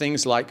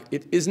things like,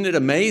 isn't it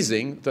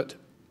amazing that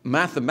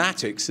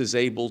mathematics is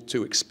able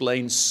to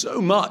explain so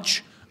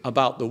much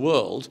about the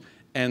world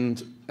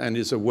and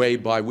is a way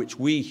by which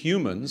we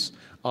humans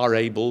are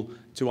able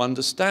to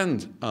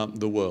understand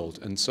the world.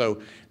 And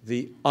so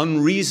the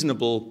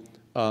unreasonable,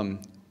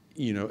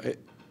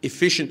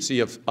 efficiency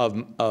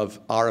of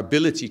our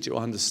ability to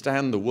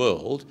understand the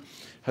world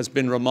has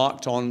been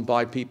remarked on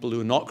by people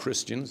who are not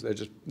Christians.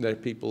 They're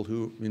people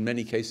who, in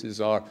many cases,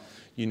 are,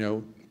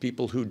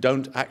 people who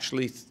don't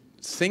actually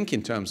think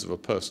in terms of a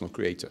personal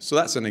creator. So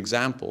that's an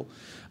example.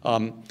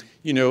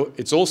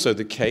 It's also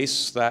the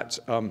case that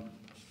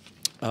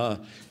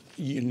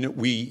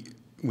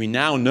we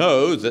now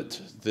know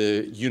that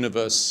the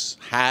universe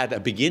had a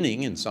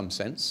beginning in some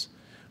sense,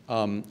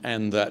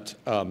 and that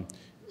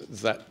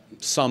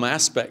some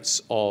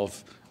aspects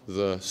of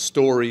the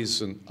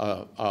stories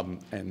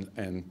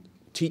and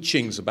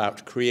teachings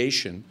about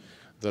creation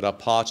that are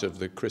part of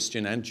the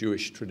Christian and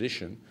Jewish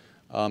tradition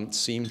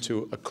seem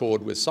to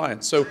accord with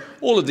science. So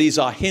all of these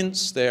are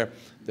hints, they're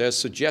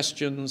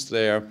suggestions,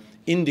 they're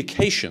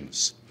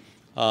indications.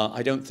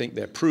 I don't think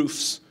they're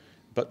proofs,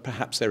 but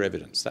perhaps they're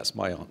evidence. That's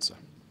my answer.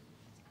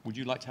 Would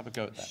you like to have a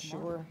go at that?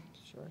 Sure.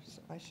 So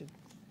I should.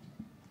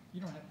 You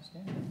don't have to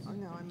stand. Oh,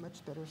 no, I'm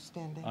much better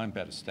standing. I'm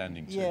better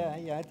standing, too.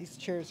 Yeah, these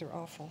chairs are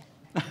awful.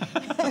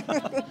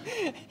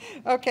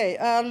 Okay,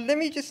 let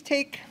me just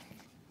take,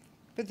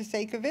 for the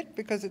sake of it,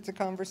 because it's a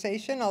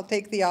conversation, I'll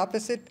take the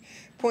opposite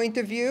point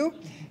of view,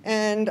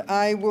 and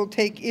I will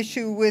take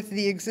issue with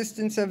the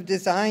existence of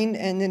design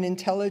and an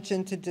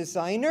intelligent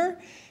designer.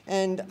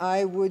 And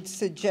I would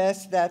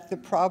suggest that the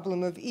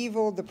problem of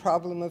evil, the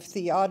problem of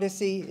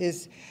theodicy,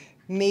 is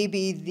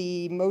maybe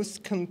the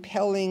most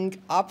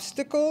compelling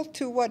obstacle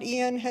to what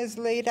Ian has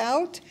laid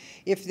out.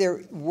 If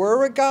there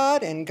were a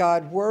God, and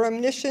God were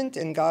omniscient,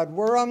 and God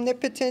were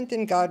omnipotent,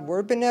 and God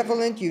were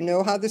benevolent, you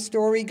know how the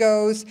story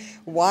goes.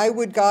 Why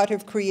would God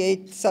have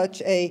created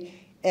such a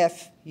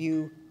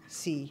F-U-C-K-E-D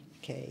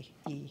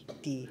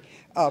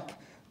up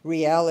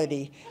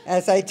reality?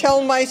 As I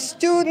tell my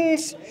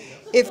students,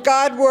 If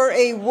God were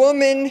a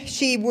woman,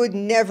 she would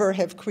never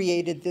have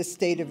created this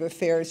state of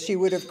affairs. She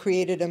would have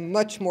created a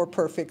much more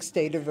perfect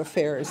state of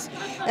affairs.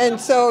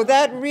 And so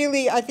that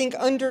really, I think,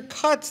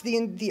 undercuts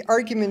the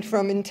argument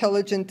from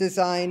intelligent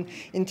design,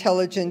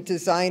 intelligent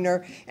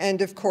designer,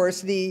 and of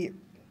course we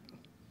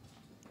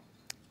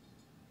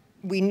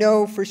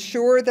know for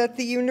sure that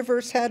the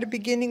universe had a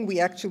beginning. We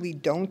actually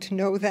don't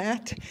know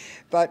that,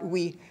 but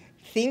we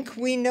think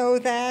we know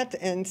that,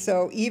 and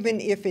so even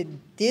if it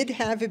did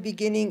have a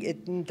beginning,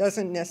 it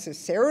doesn't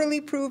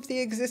necessarily prove the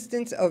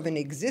existence of an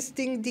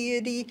existing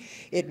deity.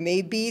 It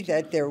may be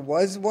that there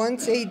was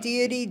once a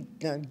deity,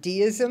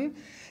 deism,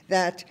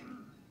 that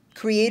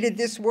created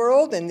this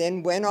world and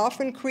then went off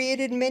and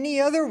created many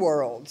other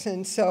worlds.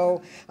 And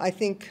so I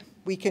think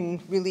we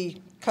can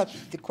really cut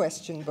the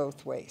question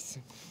both ways.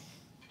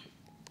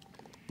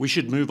 We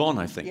should move on,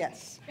 I think.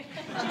 Yes.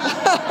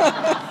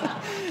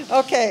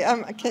 Okay,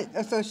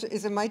 so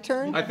is it my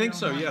turn? I think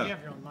so, yeah. You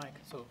have your own mic,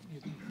 so you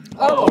can...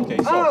 Okay,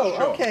 so,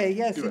 sure. Okay,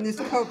 yes, in this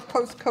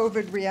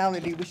post-COVID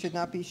reality, we should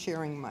not be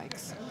sharing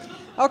mics.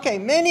 Okay,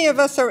 many of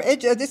us are,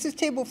 this is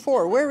table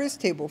 4. Where is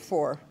table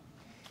 4?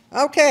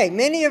 Okay,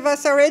 many of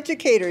us are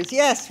educators.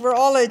 Yes, we're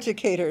all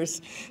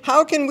educators.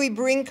 How can we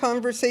bring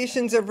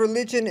conversations of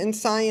religion and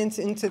science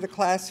into the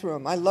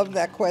classroom? I love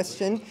that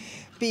question,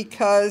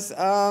 because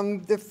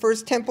the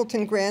first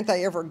Templeton grant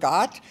I ever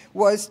got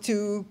was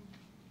to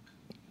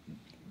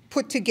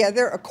put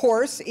together a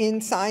course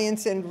in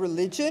science and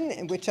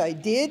religion, which I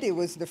did. It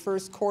was the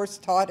first course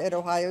taught at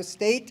Ohio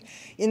State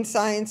in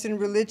science and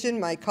religion.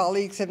 My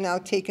colleagues have now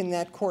taken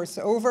that course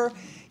over.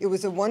 It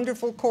was a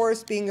wonderful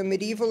course. Being a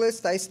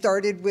medievalist, I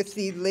started with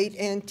the late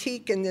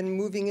antique and then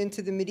moving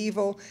into the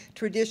medieval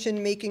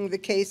tradition, making the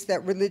case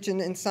that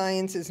religion and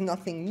science is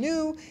nothing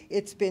new.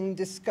 It's been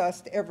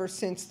discussed ever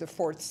since the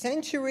 4th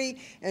century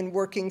and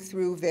working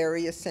through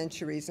various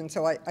centuries. And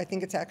so I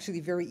think it's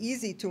actually very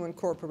easy to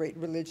incorporate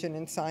religion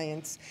and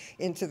science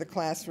into the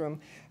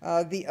classroom.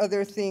 The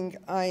other thing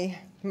I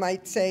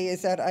might say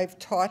is that I've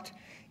taught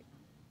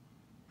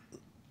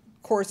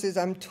courses.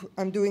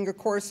 I'm doing a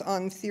course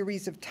on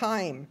theories of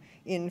time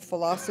in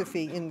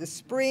philosophy in the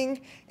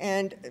spring,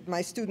 and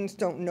my students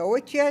don't know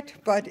it yet,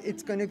 but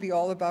it's going to be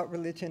all about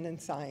religion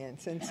and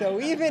science. And so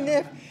even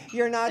if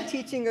you're not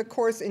teaching a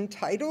course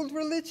entitled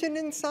Religion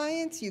and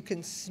Science, you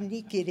can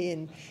sneak it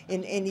in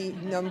any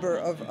number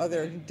of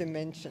other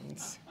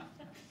dimensions.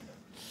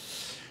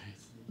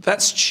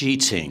 That's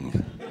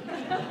cheating.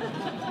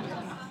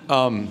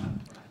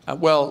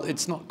 Well,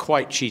 it's not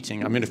quite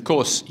cheating. I mean, of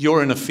course,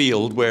 you're in a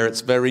field where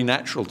it's very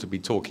natural to be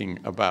talking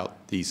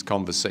about these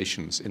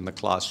conversations in the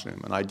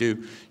classroom, and I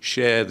do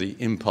share the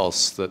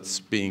impulse that's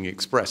being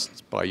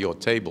expressed by your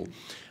table.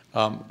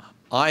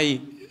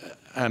 I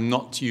am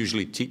not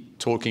usually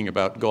talking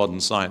about God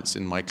and science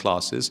in my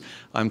classes.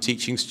 I'm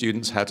teaching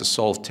students how to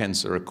solve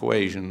tensor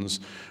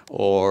equations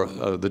or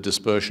the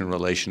dispersion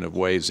relation of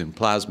waves in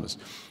plasmas.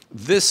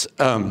 This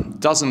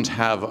doesn't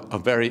have a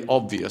very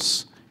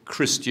obvious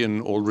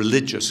Christian or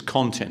religious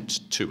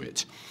content to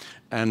it.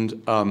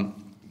 And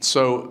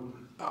so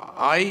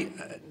I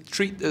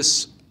treat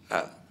this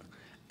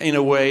in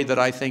a way that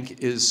I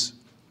think is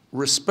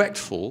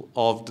respectful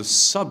of the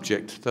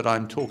subject that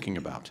I'm talking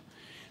about.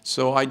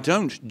 So I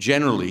don't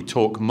generally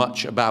talk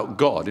much about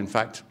God, in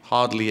fact,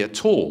 hardly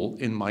at all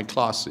in my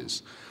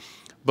classes.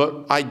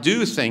 But I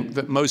do think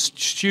that most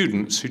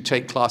students who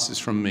take classes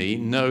from me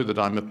know that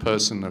I'm a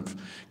person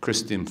of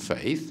Christian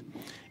faith.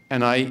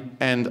 And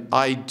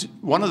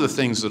one of the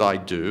things that I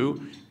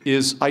do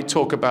is I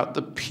talk about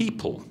the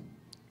people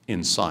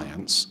in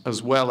science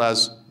as well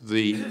as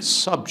the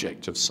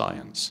subject of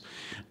science.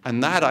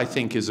 And that, I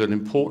think, is an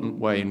important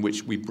way in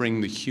which we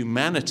bring the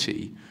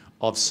humanity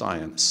of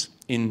science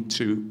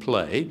into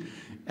play.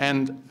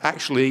 And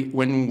actually,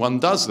 when one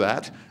does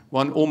that,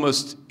 one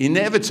almost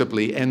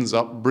inevitably ends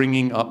up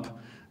bringing up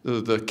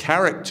the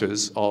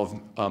characters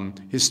of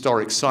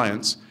historic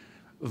science,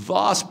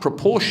 vast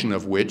proportion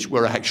of which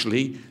were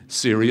actually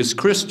serious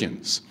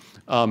Christians.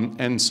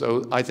 And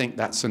so I think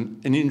that's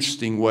an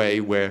interesting way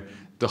where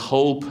the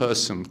whole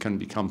person can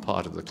become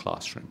part of the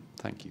classroom.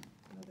 Thank you.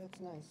 Oh, that's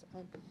nice.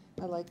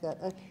 I like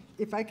that.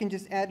 If I can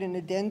just add an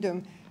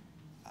addendum,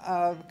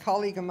 a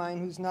colleague of mine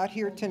who's not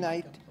here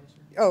tonight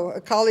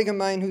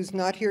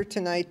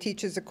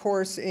teaches a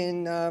course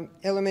in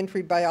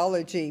elementary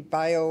biology,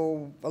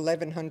 Bio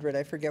 1100,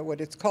 I forget what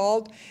it's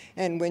called.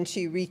 And when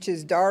she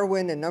reaches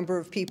Darwin, a number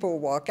of people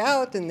walk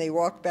out and they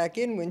walk back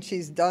in when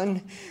she's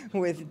done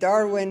with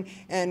Darwin.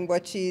 And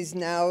what she's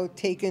now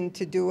taken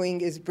to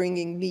doing is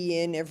bringing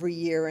me in every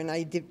year, and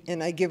I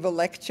give a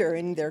lecture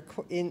in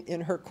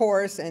her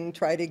course and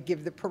try to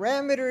give the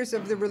parameters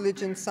of the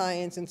religion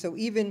science. And so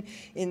even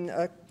in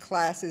a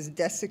class as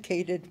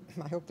desiccated,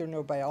 I hope there are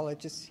no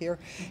biologists here,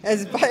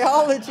 as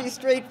biology,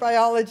 straight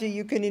biology,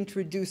 you can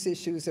introduce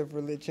issues of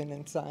religion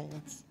and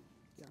science.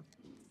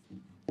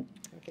 Yeah.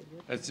 Okay,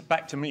 it's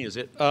back to me, is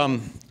it?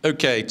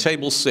 Okay,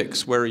 table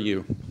 6, where are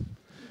you?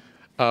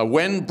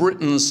 When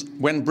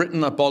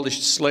Britain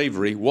abolished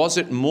slavery, was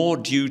it more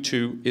due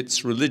to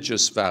its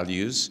religious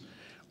values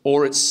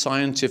or its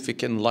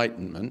scientific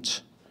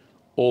enlightenment,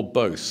 or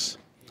both?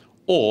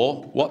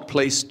 Or what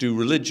place do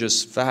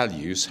religious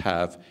values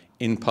have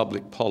in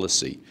public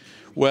policy?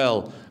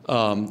 Well,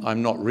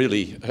 I'm not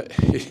really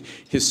a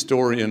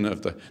historian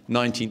of the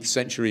 19th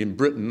century in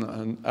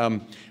Britain,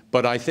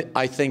 but I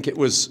think it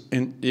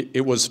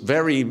was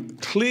very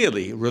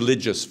clearly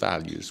religious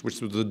values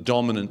which were the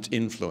dominant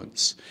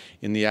influence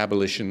in the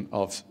abolition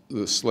of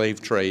the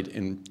slave trade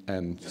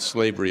and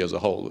slavery as a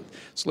whole.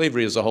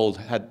 Slavery as a whole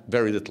had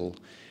very little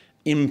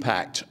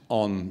impact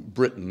on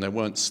Britain. There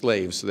weren't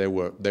slaves, there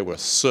were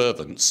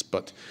servants,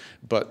 but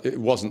it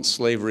wasn't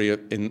slavery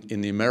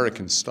in the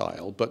American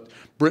style. But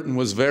Britain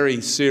was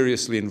very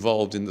seriously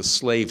involved in the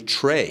slave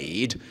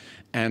trade,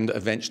 and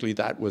eventually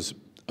that was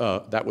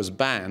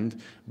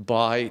banned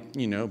by,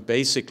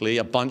 basically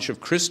a bunch of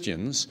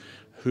Christians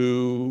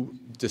who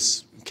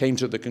came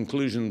to the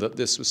conclusion that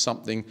this was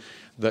something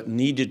that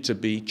needed to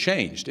be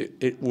changed.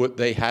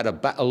 They had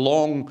a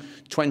long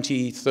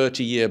 20,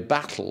 30-year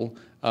battle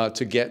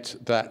to get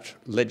that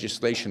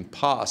legislation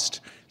passed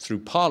through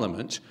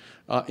Parliament,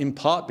 in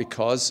part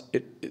because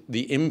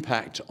the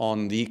impact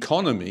on the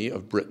economy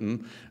of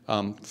Britain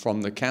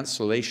from the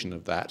cancellation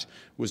of that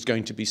was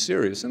going to be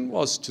serious, and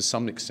was to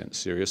some extent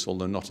serious,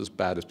 although not as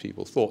bad as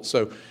people thought.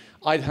 So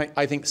I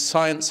think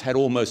science had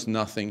almost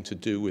nothing to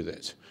do with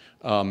it.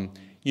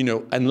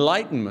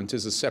 Enlightenment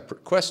is a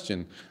separate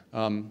question.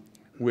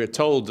 We're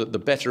told that the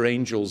better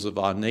angels of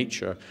our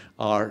nature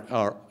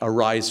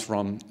arise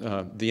from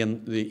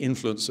the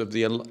influence of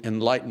the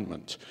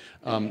Enlightenment.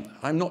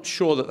 I'm not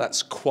sure that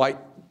that's quite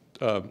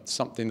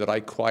something that I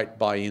quite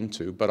buy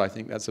into, but I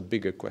think that's a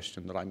bigger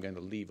question that I'm going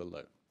to leave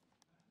alone.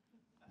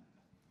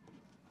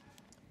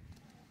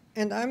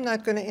 And I'm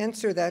not going to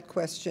answer that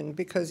question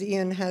because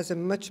Ian has a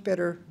much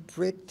better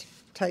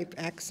Brit-type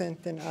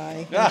accent than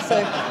I. Has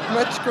a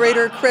much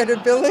greater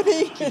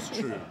credibility. It's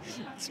true.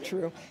 It's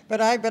true. But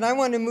I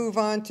want to move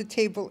on to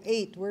table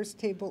 8. Where's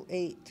table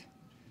 8?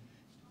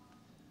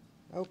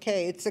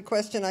 Okay, it's a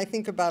question I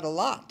think about a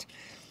lot.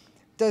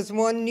 Does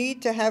one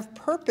need to have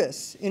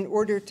purpose in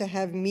order to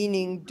have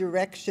meaning,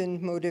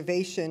 direction,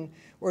 motivation,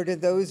 or do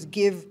those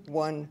give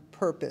one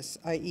purpose,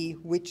 i.e.,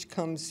 which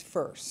comes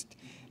first?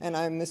 And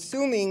I'm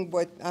assuming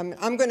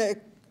I'm going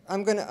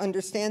to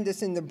understand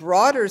this in the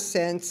broader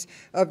sense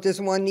of, does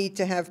one need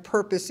to have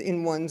purpose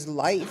in one's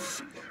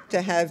life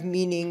to have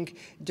meaning,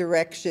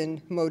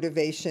 direction,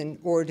 motivation,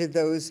 or do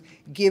those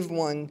give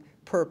one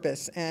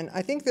purpose? And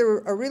I think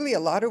there are really a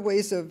lot of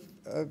ways of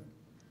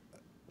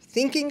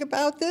thinking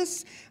about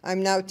this.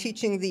 I'm now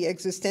teaching the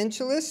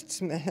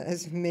existentialists.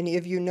 As many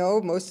of you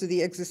know, most of the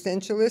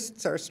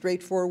existentialists are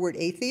straightforward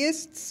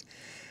atheists.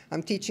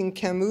 I'm teaching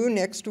Camus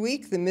next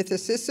week, the myth of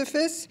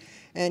Sisyphus,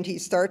 and he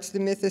starts the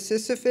myth of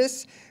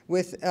Sisyphus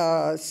with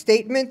a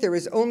statement: there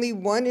is only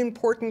one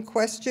important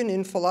question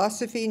in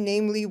philosophy,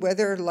 namely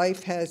whether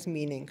life has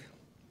meaning.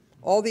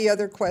 All the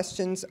other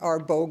questions are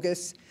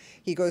bogus.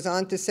 He goes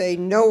on to say,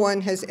 no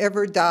one has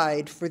ever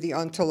died for the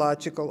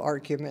ontological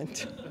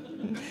argument.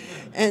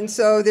 And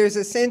so there's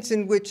a sense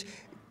in which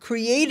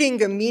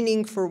creating a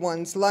meaning for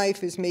one's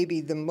life is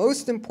maybe the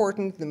most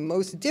important, the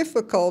most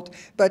difficult,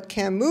 but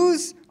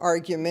Camus'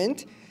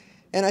 argument,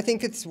 and I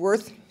think it's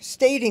worth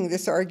stating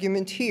this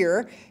argument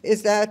here,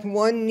 is that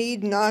one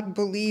need not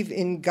believe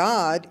in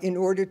God in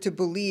order to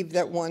believe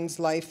that one's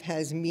life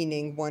has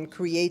meaning. One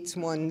creates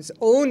one's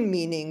own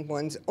meaning,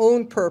 one's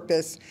own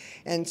purpose,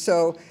 and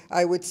so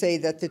I would say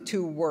that the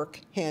two work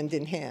hand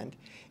in hand.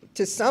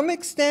 To some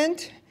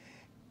extent,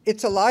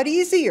 it's a lot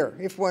easier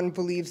if one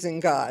believes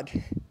in God,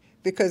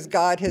 because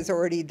God has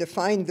already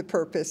defined the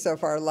purpose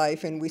of our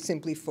life and we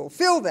simply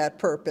fulfill that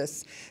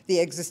purpose. The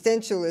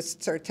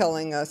existentialists are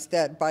telling us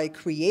that by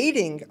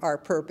creating our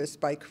purpose,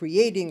 by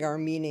creating our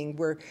meaning,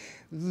 we're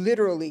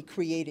literally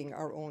creating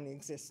our own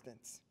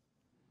existence.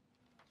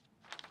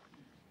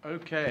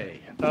 Okay.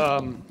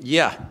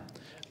 Yeah.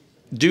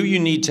 Do you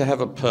need to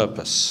have a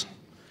purpose?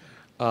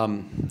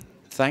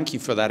 Thank you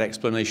for that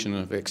explanation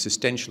of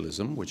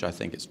existentialism, which I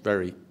think is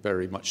very,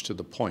 very much to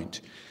the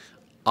point.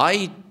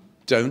 I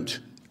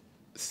don't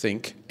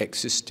think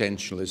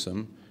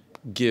existentialism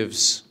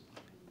gives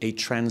a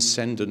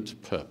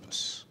transcendent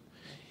purpose.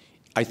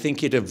 I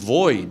think it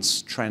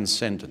avoids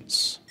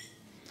transcendence.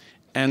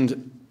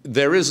 And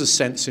there is a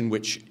sense in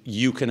which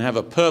you can have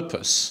a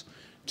purpose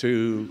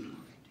to,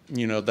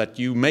 that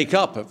you make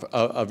up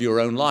of your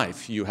own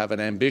life. You have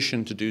an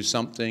ambition to do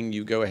something,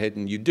 you go ahead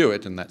and you do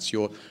it, and that's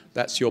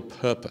your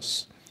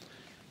purpose.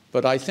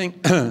 But I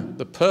think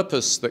the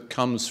purpose that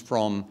comes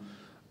from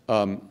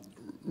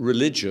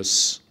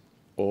religious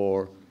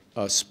or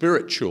a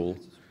spiritual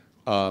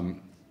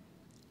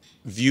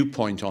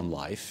viewpoint on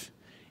life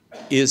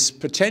is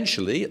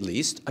potentially, at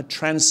least, a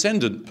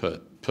transcendent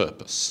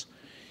purpose.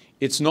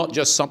 It's not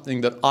just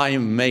something that I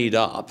am made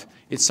up.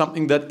 It's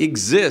something that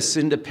exists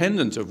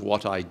independent of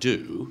what I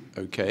do,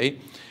 okay?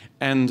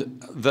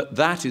 And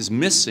that is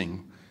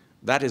missing.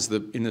 That is,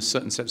 in a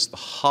certain sense, the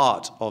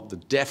heart of the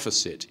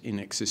deficit in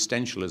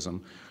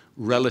existentialism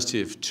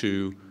relative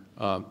to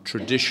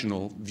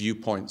traditional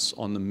viewpoints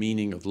on the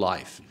meaning of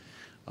life.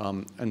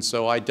 And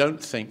so I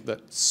don't think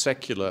that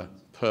secular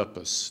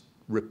purpose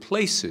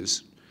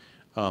replaces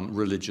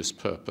religious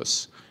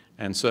purpose,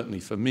 and certainly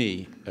for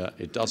me,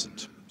 it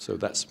doesn't. So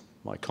that's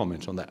my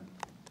comment on that.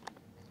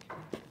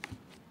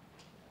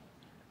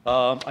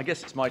 I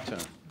guess it's my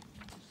turn.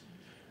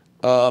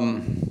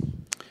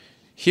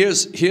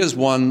 Here's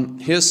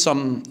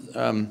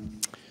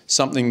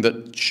something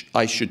that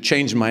I should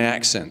change my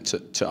accent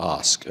to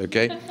ask,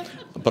 okay?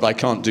 But I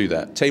can't do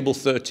that. Table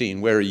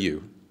 13, where are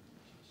you?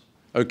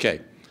 Okay.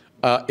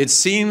 It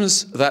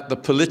seems that the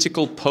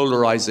political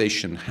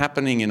polarization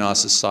happening in our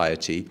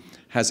society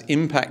has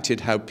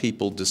impacted how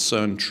people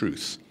discern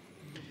truth.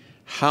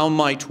 How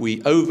might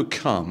we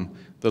overcome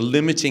the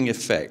limiting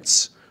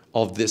effects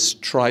of this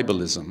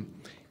tribalism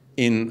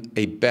in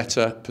a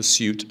better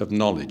pursuit of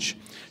knowledge?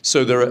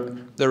 So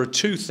there are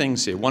two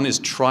things here. One is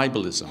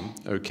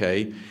tribalism,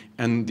 okay,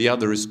 and the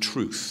other is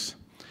truth.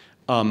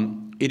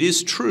 It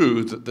is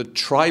true that the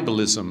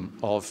tribalism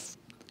of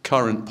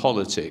current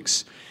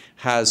politics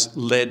has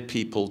led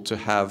people to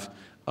have,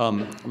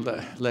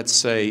 let's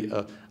say,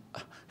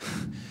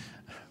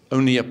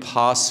 only a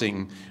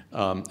passing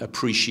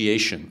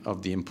appreciation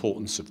of the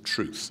importance of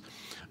truth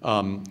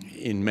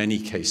in many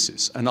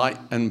cases.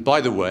 And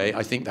by the way,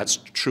 I think that's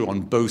true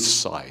on both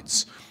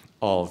sides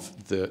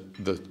of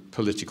the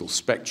political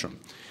spectrum.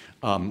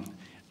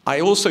 I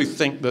also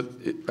think that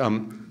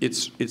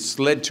it's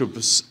led to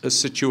a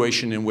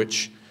situation in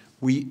which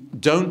we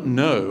don't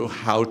know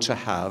how to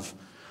have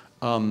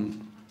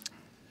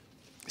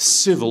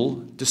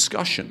civil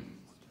discussion.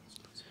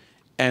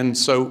 And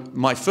so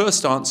my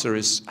first answer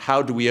is,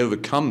 how do we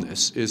overcome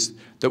this, is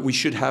that we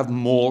should have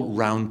more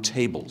round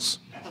tables.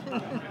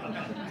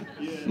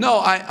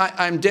 No,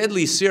 I'm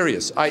deadly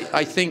serious.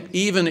 I think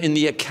even in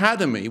the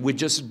academy, we're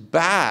just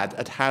bad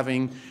at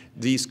having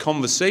these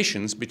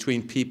conversations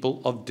between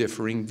people of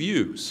differing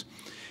views.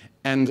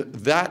 And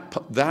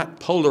that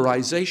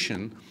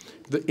polarization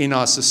in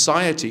our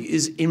society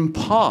is in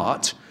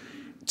part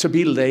to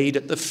be laid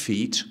at the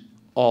feet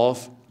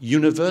of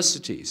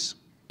universities.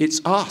 It's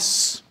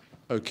us,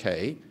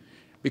 okay?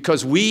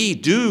 Because we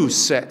do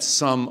set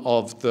some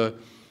of the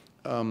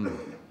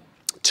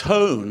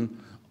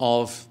tone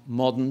of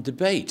modern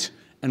debate.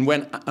 And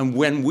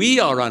when we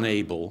are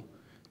unable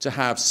to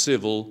have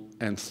civil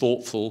and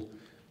thoughtful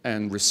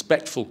and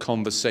respectful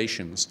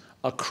conversations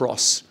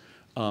across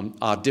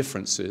our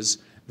differences,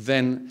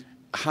 then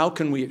how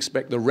can we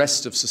expect the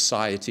rest of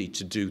society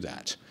to do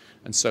that?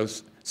 And so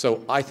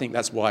I think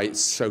that's why it's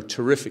so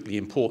terrifically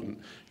important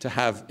to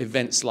have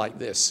events like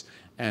this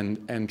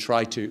and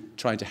try to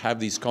have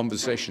these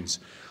conversations.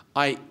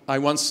 I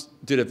once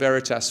did a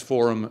Veritas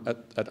forum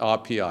at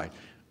RPI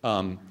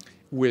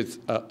with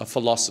a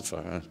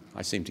philosopher.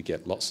 I seem to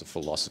get lots of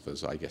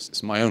philosophers, I guess.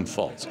 It's my own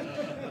fault.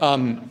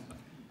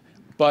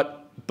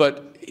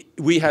 But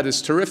we had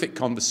this terrific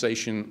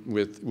conversation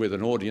with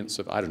an audience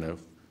of, I don't know,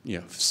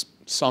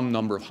 some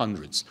number of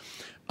hundreds.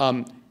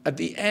 At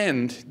the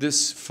end,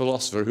 this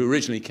philosopher, who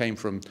originally came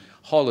from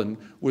Holland,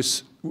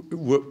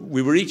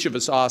 we were each of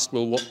us asked,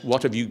 well,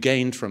 what have you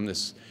gained from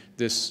this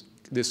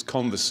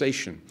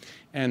conversation?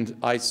 And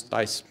I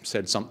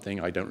said something,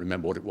 I don't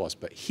remember what it was,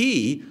 but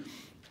he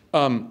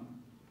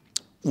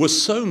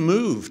was so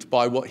moved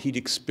by what he'd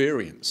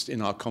experienced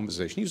in our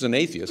conversation. He was an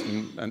atheist,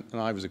 and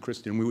I was a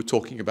Christian, and we were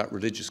talking about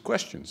religious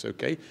questions,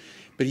 okay?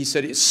 But he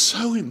said, it's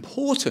so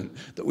important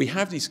that we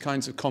have these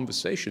kinds of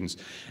conversations.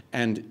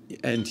 And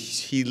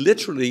he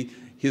literally,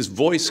 his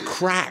voice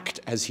cracked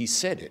as he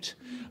said it.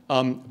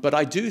 But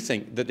I do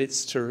think that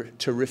it's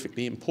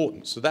terrifically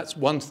important. So that's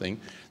one thing.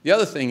 The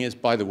other thing is,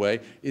 by the way,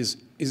 is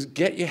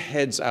get your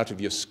heads out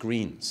of your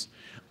screens.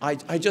 I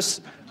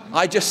just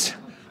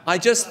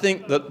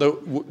think that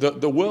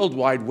the World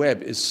Wide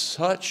Web is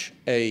such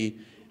a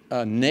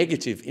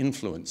negative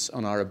influence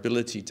on our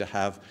ability to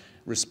have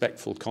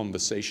respectful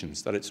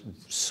conversations that it's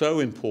so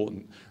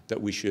important that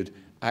we should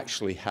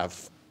actually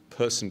have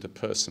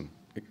person-to-person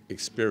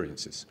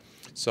experiences.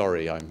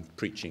 Sorry, I'm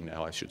preaching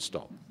now. I should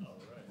stop.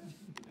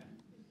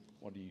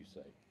 What do you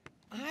say?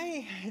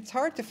 It's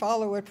hard to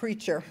follow a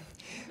preacher,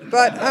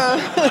 but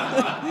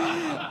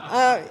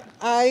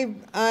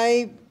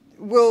I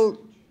will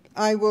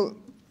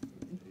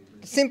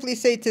simply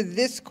say to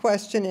this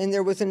question, and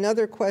there was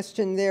another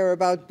question there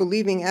about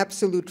believing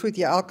absolute truth.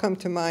 Yeah, I'll come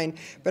to mine,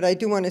 but I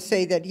do want to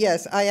say that,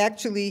 yes, I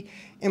actually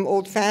am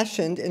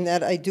old-fashioned in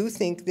that I do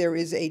think there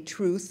is a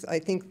truth. I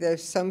think that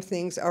some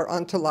things are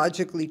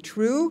ontologically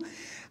true.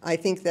 I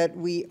think that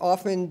we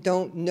often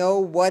don't know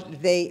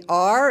what they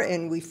are,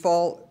 and we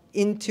fall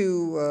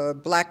into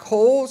black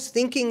holes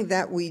thinking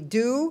that we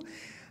do.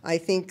 I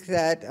think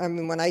that,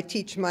 when I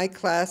teach my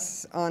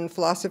class on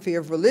philosophy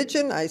of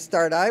religion, I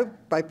start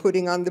out by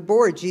putting on the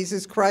board,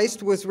 Jesus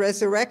Christ was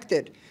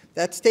resurrected.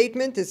 That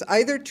statement is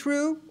either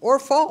true or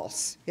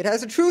false. It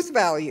has a truth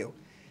value.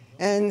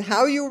 And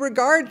how you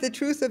regard the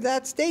truth of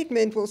that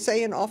statement will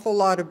say an awful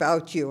lot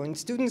about you. And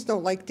students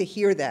don't like to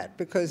hear that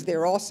because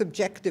they're all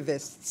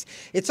subjectivists.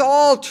 It's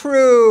all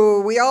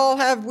true.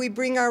 We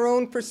bring our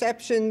own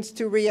perceptions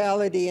to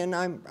reality. And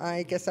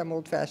I guess I'm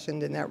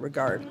old-fashioned in that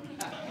regard.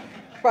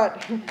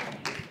 But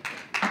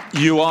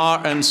you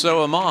are, and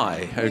so am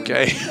I,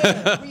 okay?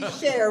 we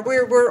share.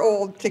 We're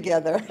old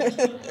together.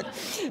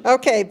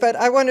 Okay, but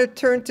I want to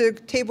turn to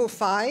table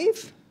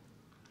 5.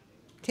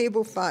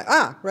 Table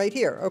 5. Right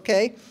here,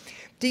 okay.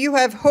 Do you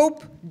have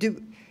hope?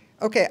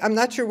 Okay, I'm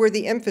not sure where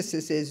the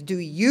emphasis is. Do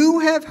you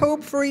have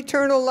hope for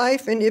eternal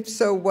life? And if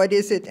so, what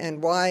is it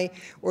and why?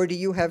 Or do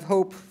you have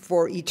hope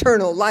for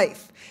eternal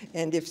life?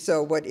 And if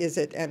so, what is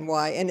it and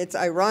why? And it's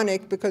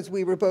ironic because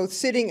we were both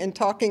sitting and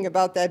talking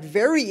about that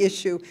very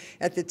issue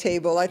at the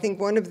table. I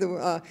think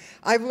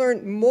I've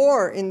learned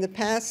more in the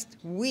past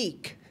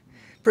week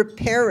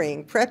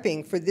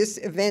prepping for this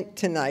event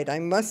tonight. I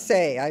must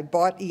say, I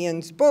bought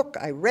Ian's book,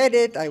 I read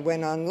it, I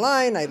went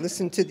online, I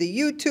listened to the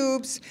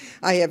YouTubes.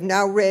 I have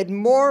now read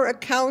more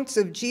accounts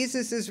of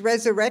Jesus'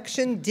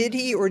 resurrection. Did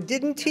he or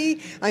didn't he?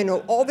 I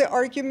know all the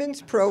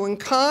arguments, pro and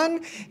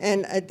con,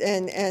 and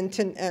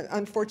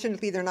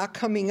unfortunately they're not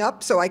coming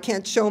up, so I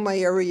can't show my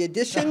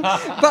erudition.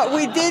 But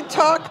we did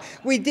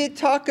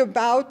talk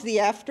about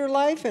the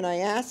afterlife, and I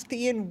asked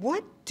Ian,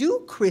 what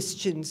do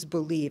Christians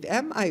believe?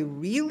 Am I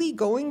really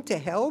going to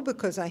hell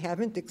because I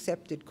haven't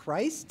accepted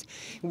Christ?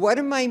 What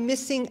am I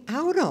missing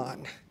out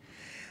on?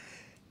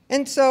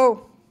 And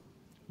so,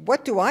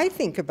 what do I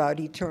think about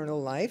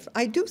eternal life?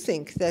 I do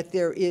think that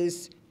there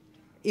is,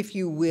 if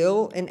you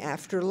will, an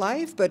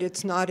afterlife, but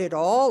it's not at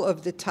all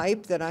of the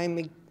type that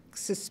I'm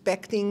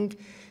suspecting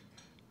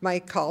my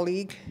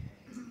colleague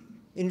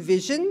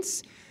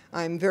envisions.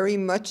 I'm very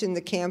much in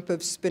the camp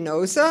of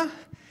Spinoza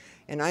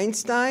and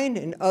Einstein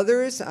and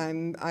others.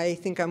 I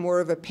think I'm more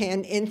of a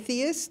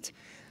panentheist.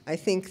 I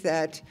think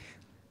that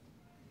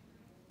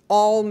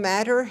all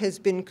matter has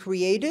been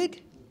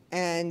created,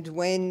 and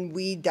when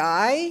we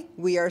die,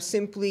 we are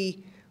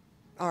simply,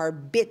 our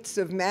bits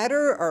of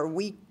matter are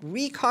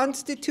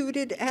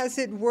reconstituted, as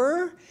it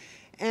were,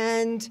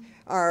 and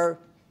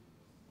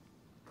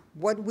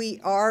what we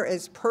are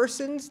as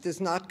persons does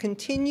not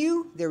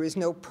continue. There is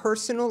no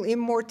personal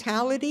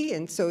immortality,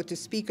 and so to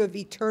speak of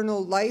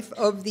eternal life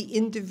of the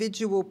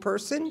individual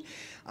person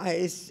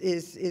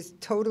is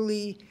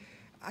totally,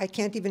 I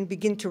can't even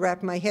begin to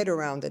wrap my head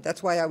around it.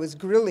 That's why I was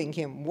grilling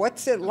him.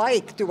 What's it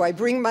like? Do I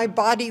bring my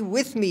body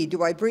with me?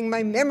 Do I bring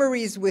my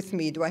memories with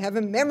me? Do I have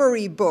a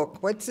memory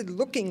book? What's it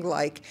looking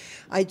like?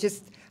 I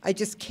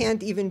just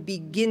can't even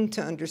begin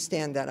to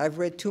understand that. I've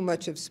read too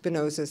much of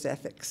Spinoza's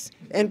ethics.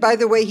 And by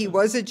the way, he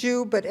was a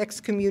Jew, but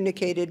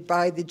excommunicated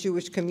by the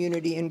Jewish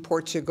community in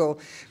Portugal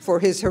for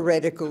his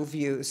heretical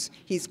views.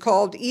 He's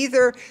called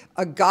either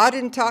a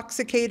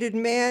God-intoxicated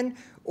man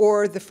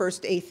or the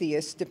first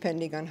atheist,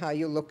 depending on how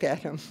you look at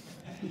him.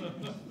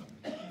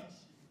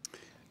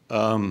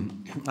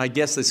 I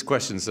guess these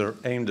questions are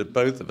aimed at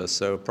both of us,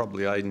 so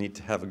probably I need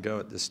to have a go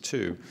at this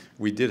too.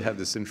 We did have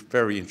this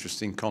very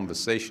interesting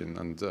conversation,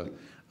 and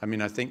I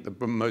mean, I think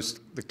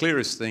the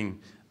clearest thing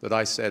that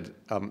I said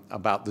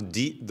about the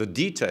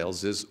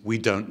details is we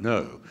don't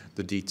know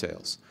the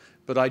details.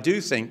 But I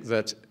do think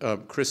that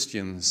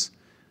Christians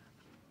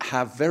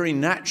have very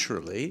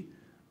naturally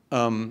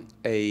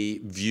a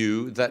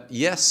view that,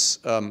 yes,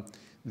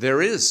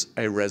 there is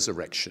a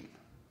resurrection.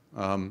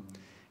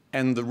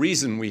 And the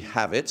reason we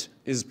have it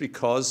is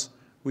because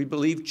we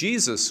believe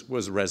Jesus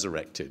was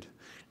resurrected.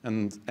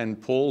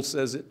 And Paul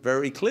says it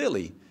very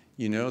clearly,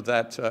 you know,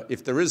 that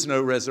if there is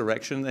no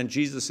resurrection, then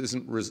Jesus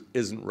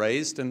isn't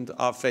raised and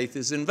our faith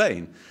is in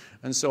vain.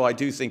 And so I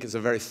do think it's a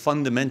very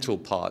fundamental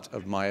part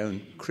of my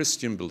own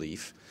Christian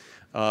belief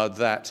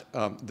that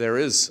there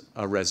is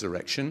a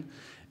resurrection.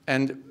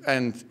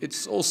 And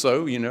it's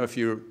also, you know, if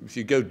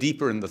you go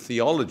deeper in the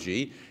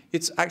theology,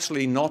 it's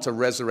actually not a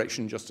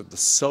resurrection just of the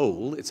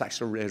soul, it's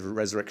actually a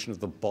resurrection of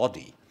the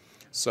body.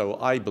 So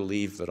I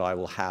believe that I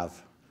will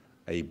have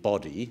a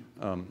body,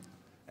 a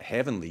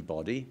heavenly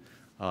body.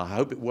 I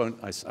hope it won't,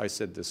 I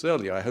said this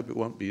earlier, I hope it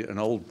won't be an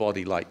old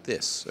body like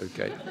this,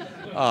 okay?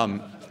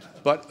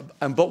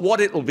 But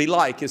what it will be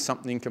like is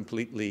something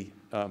completely,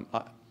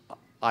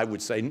 I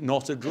would say,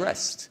 not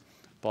addressed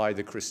by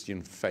the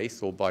Christian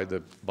faith or by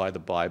the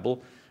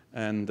Bible.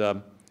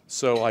 And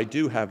so I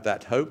do have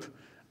that hope.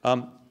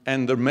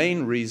 And the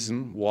main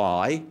reason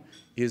why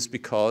is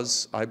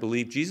because I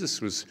believe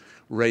Jesus was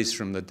raised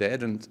from the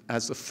dead and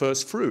as the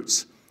first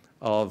fruits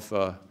of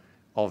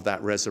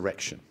that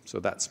resurrection. So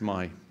that's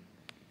my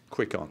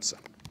quick answer.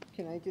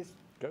 Can I just?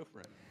 Go for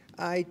it.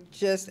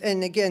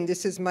 And again,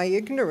 this is my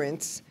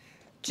ignorance.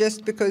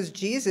 Just because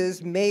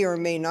Jesus may or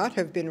may not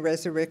have been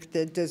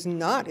resurrected does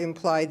not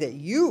imply that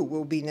you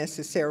will be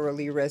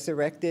necessarily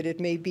resurrected.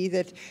 It may be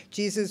that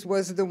Jesus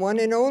was the one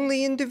and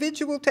only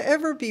individual to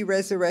ever be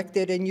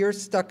resurrected, and you're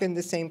stuck in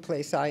the same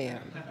place I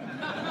am.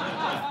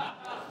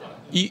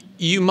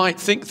 You might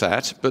think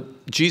that,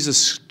 but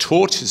Jesus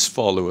taught his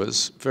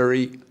followers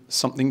very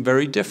something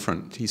very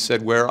different. He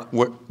said,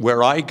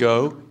 where I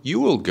go, you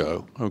will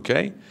go,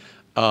 okay?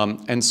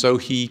 And so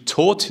he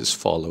taught his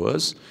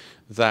followers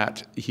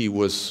that he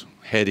was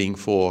heading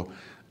for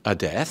a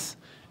death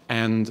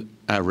and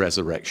a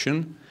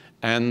resurrection,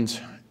 and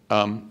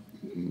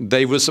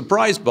they were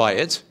surprised by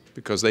it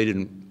because they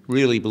didn't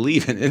really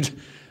believe in it,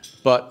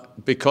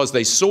 but because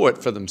they saw it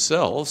for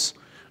themselves,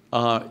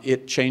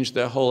 it changed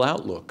their whole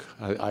outlook,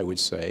 I would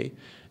say.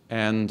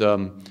 And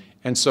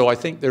so I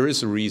think there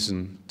is a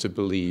reason to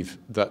believe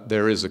that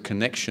there is a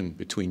connection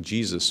between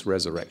Jesus'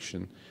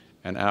 resurrection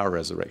and our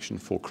resurrection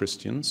for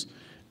Christians,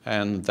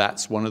 and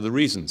that's one of the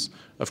reasons.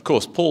 Of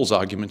course, Paul's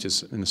argument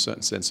is, in a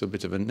certain sense, a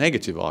bit of a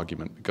negative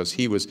argument, because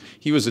he was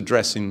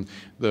addressing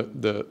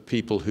the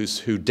people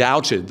who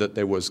doubted that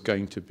there was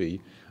going to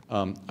be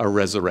a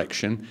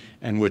resurrection,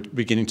 and were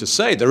beginning to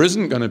say there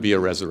isn't going to be a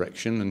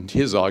resurrection, and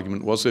his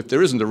argument was, if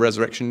there isn't a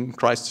resurrection,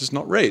 Christ is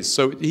not raised.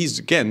 So he's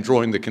again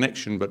drawing the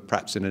connection, but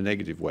perhaps in a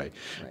negative way,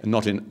 right, and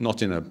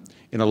not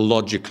in a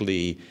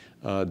logically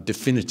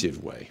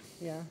definitive way.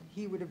 Yeah,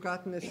 he would have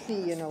gotten a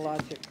C in a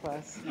logic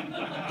class.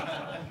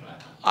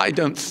 I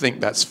don't think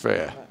that's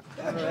fair.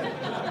 All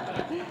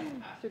right.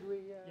 Should we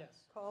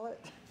call it?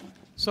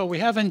 So we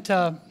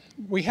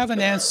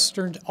haven't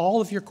answered all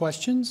of your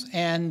questions,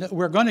 and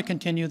we're going to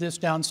continue this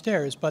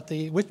downstairs, but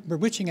the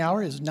bewitching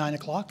hour is 9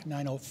 o'clock,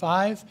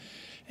 9:05,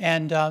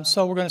 and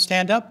so we're going to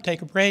stand up,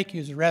 take a break,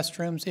 use the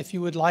restrooms. If you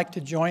would like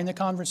to join the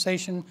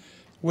conversation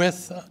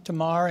with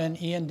Tamar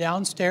and Ian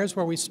downstairs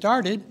where we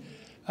started,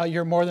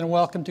 you're more than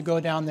welcome to go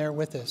down there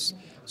with us.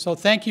 So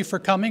thank you for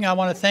coming. I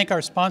want to thank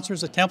our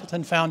sponsors, the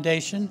Templeton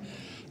Foundation,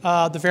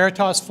 the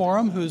Veritas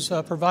Forum, who's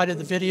provided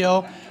the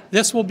video.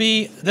 This will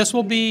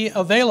be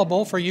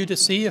available for you to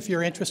see if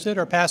you're interested,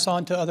 or pass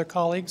on to other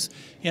colleagues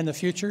in the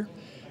future.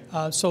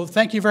 So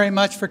thank you very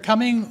much for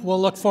coming. We'll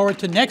look forward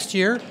to next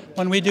year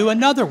when we do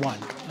another one,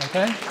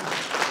 okay?